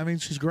 Yeah. I mean,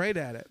 she's great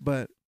at it,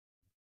 but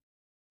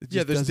it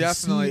Yeah, just there's doesn't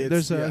definitely- seem-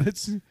 it's- there's a. yeah.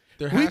 It's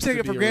There we has take to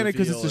it for be granted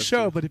because it's reveal a as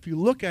show, to- but if you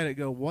look at it,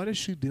 go, what is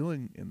she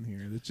doing in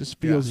here? It just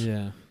Yeah. feels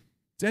Yeah.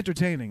 it's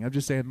entertaining. I'm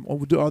just saying,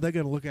 are they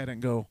going to look at it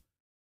and go,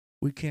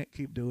 we can't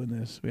keep doing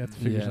this. We have to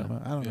figure Yeah. something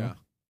out. I don't Yeah. know.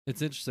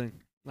 It's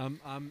interesting.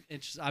 I'm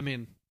interested. I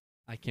mean,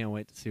 I can't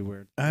wait to see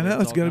where. I where know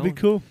it's all going to be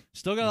going. cool.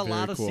 Still got a Very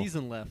lot of cool.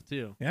 season left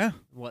too. Yeah.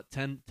 What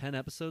 10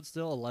 episodes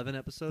still? 11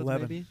 episodes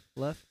 11. maybe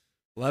left.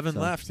 11 So-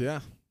 left, yeah.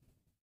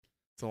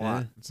 It's a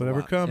lot. Yeah. It's a Whatever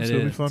lot. comes, It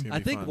it'll be is. fun. It's gonna I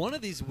be think fun. one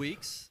of these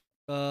weeks,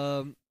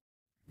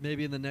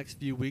 maybe in the next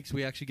few weeks,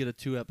 we actually get a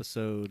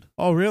 2-episode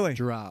Oh, really?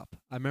 drop.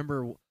 I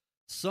remember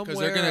somewhere Because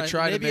they're going to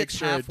try to maybe make it's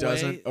sure it halfway,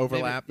 doesn't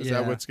overlap. maybe- Is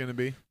that yeah. what's going to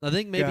be? I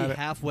think maybe Got it.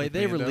 halfway With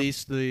they Mando?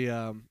 released the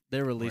Right,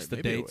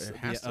 maybe dates it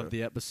has of to.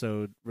 the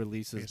episode I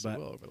releases, guess it but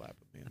will overlap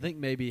with me. I think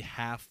maybe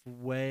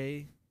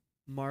halfway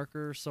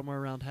marker, somewhere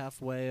around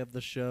halfway of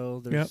the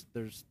show.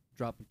 There's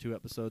dropping 2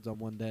 episodes on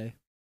one day.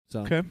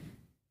 So Okay.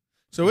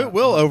 So it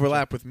will I'll-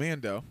 overlap with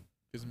Mando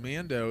because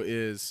Mando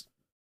is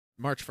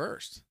March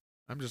 1st.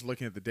 I'm just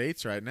looking at the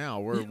dates right now.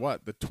 We're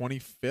what, the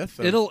 25th?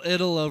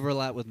 it'll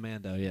overlap with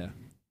Mando. Yeah.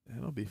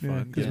 It'll be Yeah,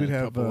 fun. 'cause Get we'd a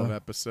have, couple of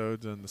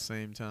episodes on the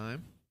same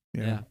time.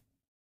 Yeah.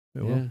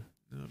 It will. Yeah.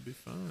 It'll be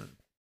fun.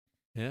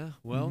 Yeah.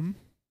 Well, Mhm.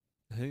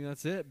 I think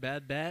that's it.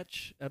 Bad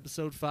Batch,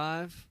 episode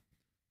 5.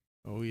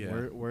 Oh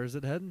yeah, Where's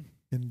it heading?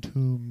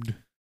 Entombed.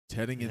 it's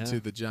heading Yeah. into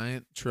the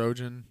giant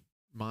Trojan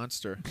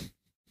monster.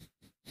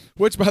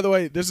 Which, by the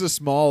way, this is a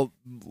small.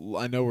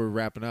 I know we're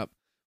wrapping up.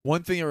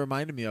 One thing it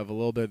reminded me of a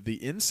little bit,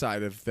 the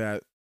inside of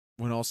that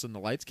when all of a sudden the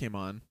lights came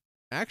on,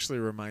 actually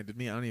reminded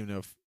me. I don't even know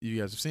if you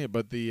guys have seen it,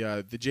 but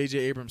the J.J.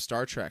 Abrams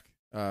Star Trek.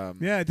 Yeah,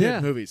 I did. Yeah.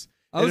 Movies.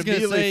 I It was gonna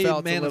immediately say felt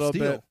a Man of little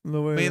Steel. bit-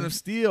 The way Man of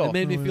Steel. It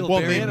made me feel Well,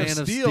 very Man of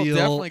Steel,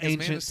 definitely, 'cause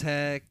Man ancient of-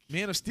 tech.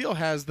 Man of Steel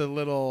has the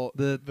little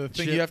The thing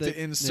chip you have that-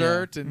 to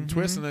insert yeah. and Mhm.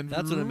 twist and then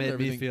That's what it made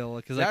everything. me feel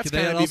because That's they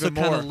kind had of also even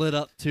kind more- of lit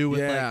up too with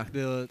Yeah. like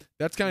the.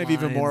 That's kind of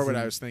even more lines what I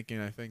and- was thinking.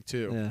 I think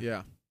too.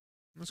 Yeah.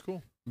 That's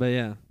cool. But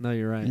yeah, no,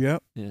 you're right.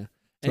 Yep. Yeah, It's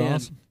and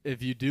awesome.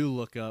 if you do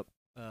look up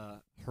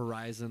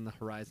Horizon, the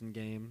Horizon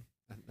game,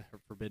 the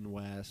Forbidden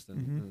West,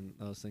 and, Mhm. and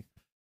those things,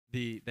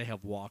 they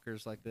have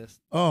walkers like this.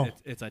 Oh.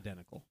 It's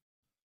identical.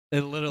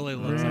 It literally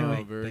looks Really? like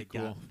Oh, very they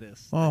cool. got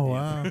this. Oh,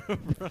 idea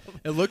from-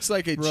 It looks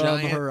like a from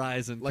giant.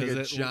 Horizon, like 'cause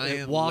a it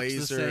giant walks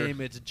laser. the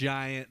same. It's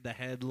giant. The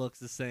head looks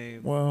the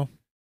same. Well,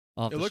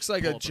 I'll have It to looks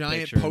like pull a up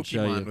giant picture and show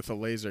Pokemon you. with a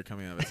laser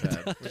coming out of its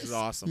head, which is does.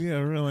 awesome. yeah,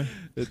 really.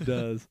 It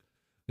does.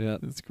 Yeah.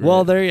 That's great.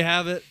 Well, there you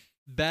have it.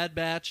 Bad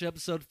Batch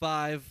episode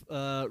 5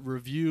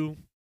 review,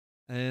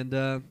 and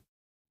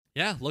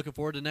yeah, looking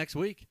forward to next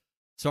week.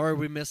 Sorry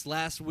we missed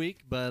last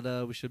week,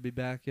 but we should be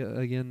back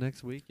again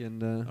next week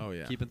and Oh,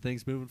 yeah. keeping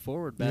things moving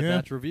forward. Bad Yeah.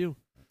 Batch review.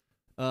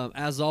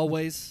 As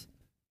always,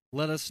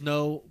 let us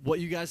know what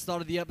you guys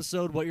thought of the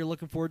episode, what you're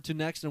looking forward to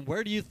next, and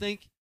where do you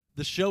think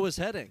the show is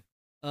heading.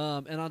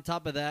 And on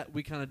top of that,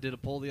 we kind of did a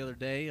poll the other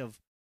day of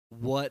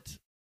what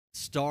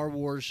Star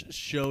Wars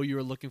show you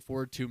are looking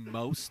forward to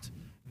most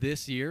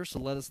this year. So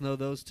let us know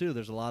those too.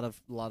 There's a lot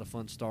of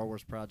fun Star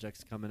Wars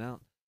projects coming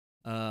out.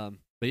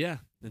 But yeah,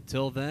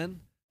 until then,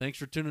 thanks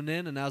for tuning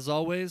in, and as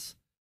always,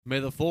 May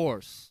the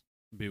Force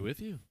be with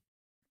you.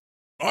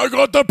 I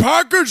got the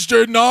package,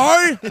 didn't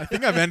I? I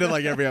think I've ended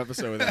like every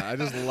episode with that. I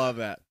just love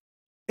that.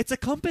 It's a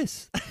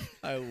compass.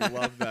 I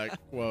love that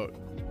quote.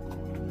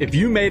 If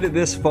you made it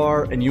this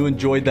far and you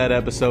enjoyed that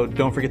episode,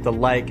 don't forget to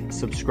like,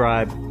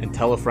 subscribe, and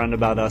tell a friend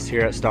about us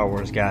here at Star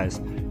Wars Guys.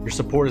 Your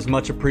support is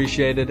much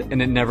appreciated,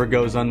 and it never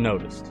goes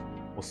unnoticed.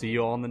 We'll see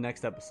you all in the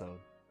next episode.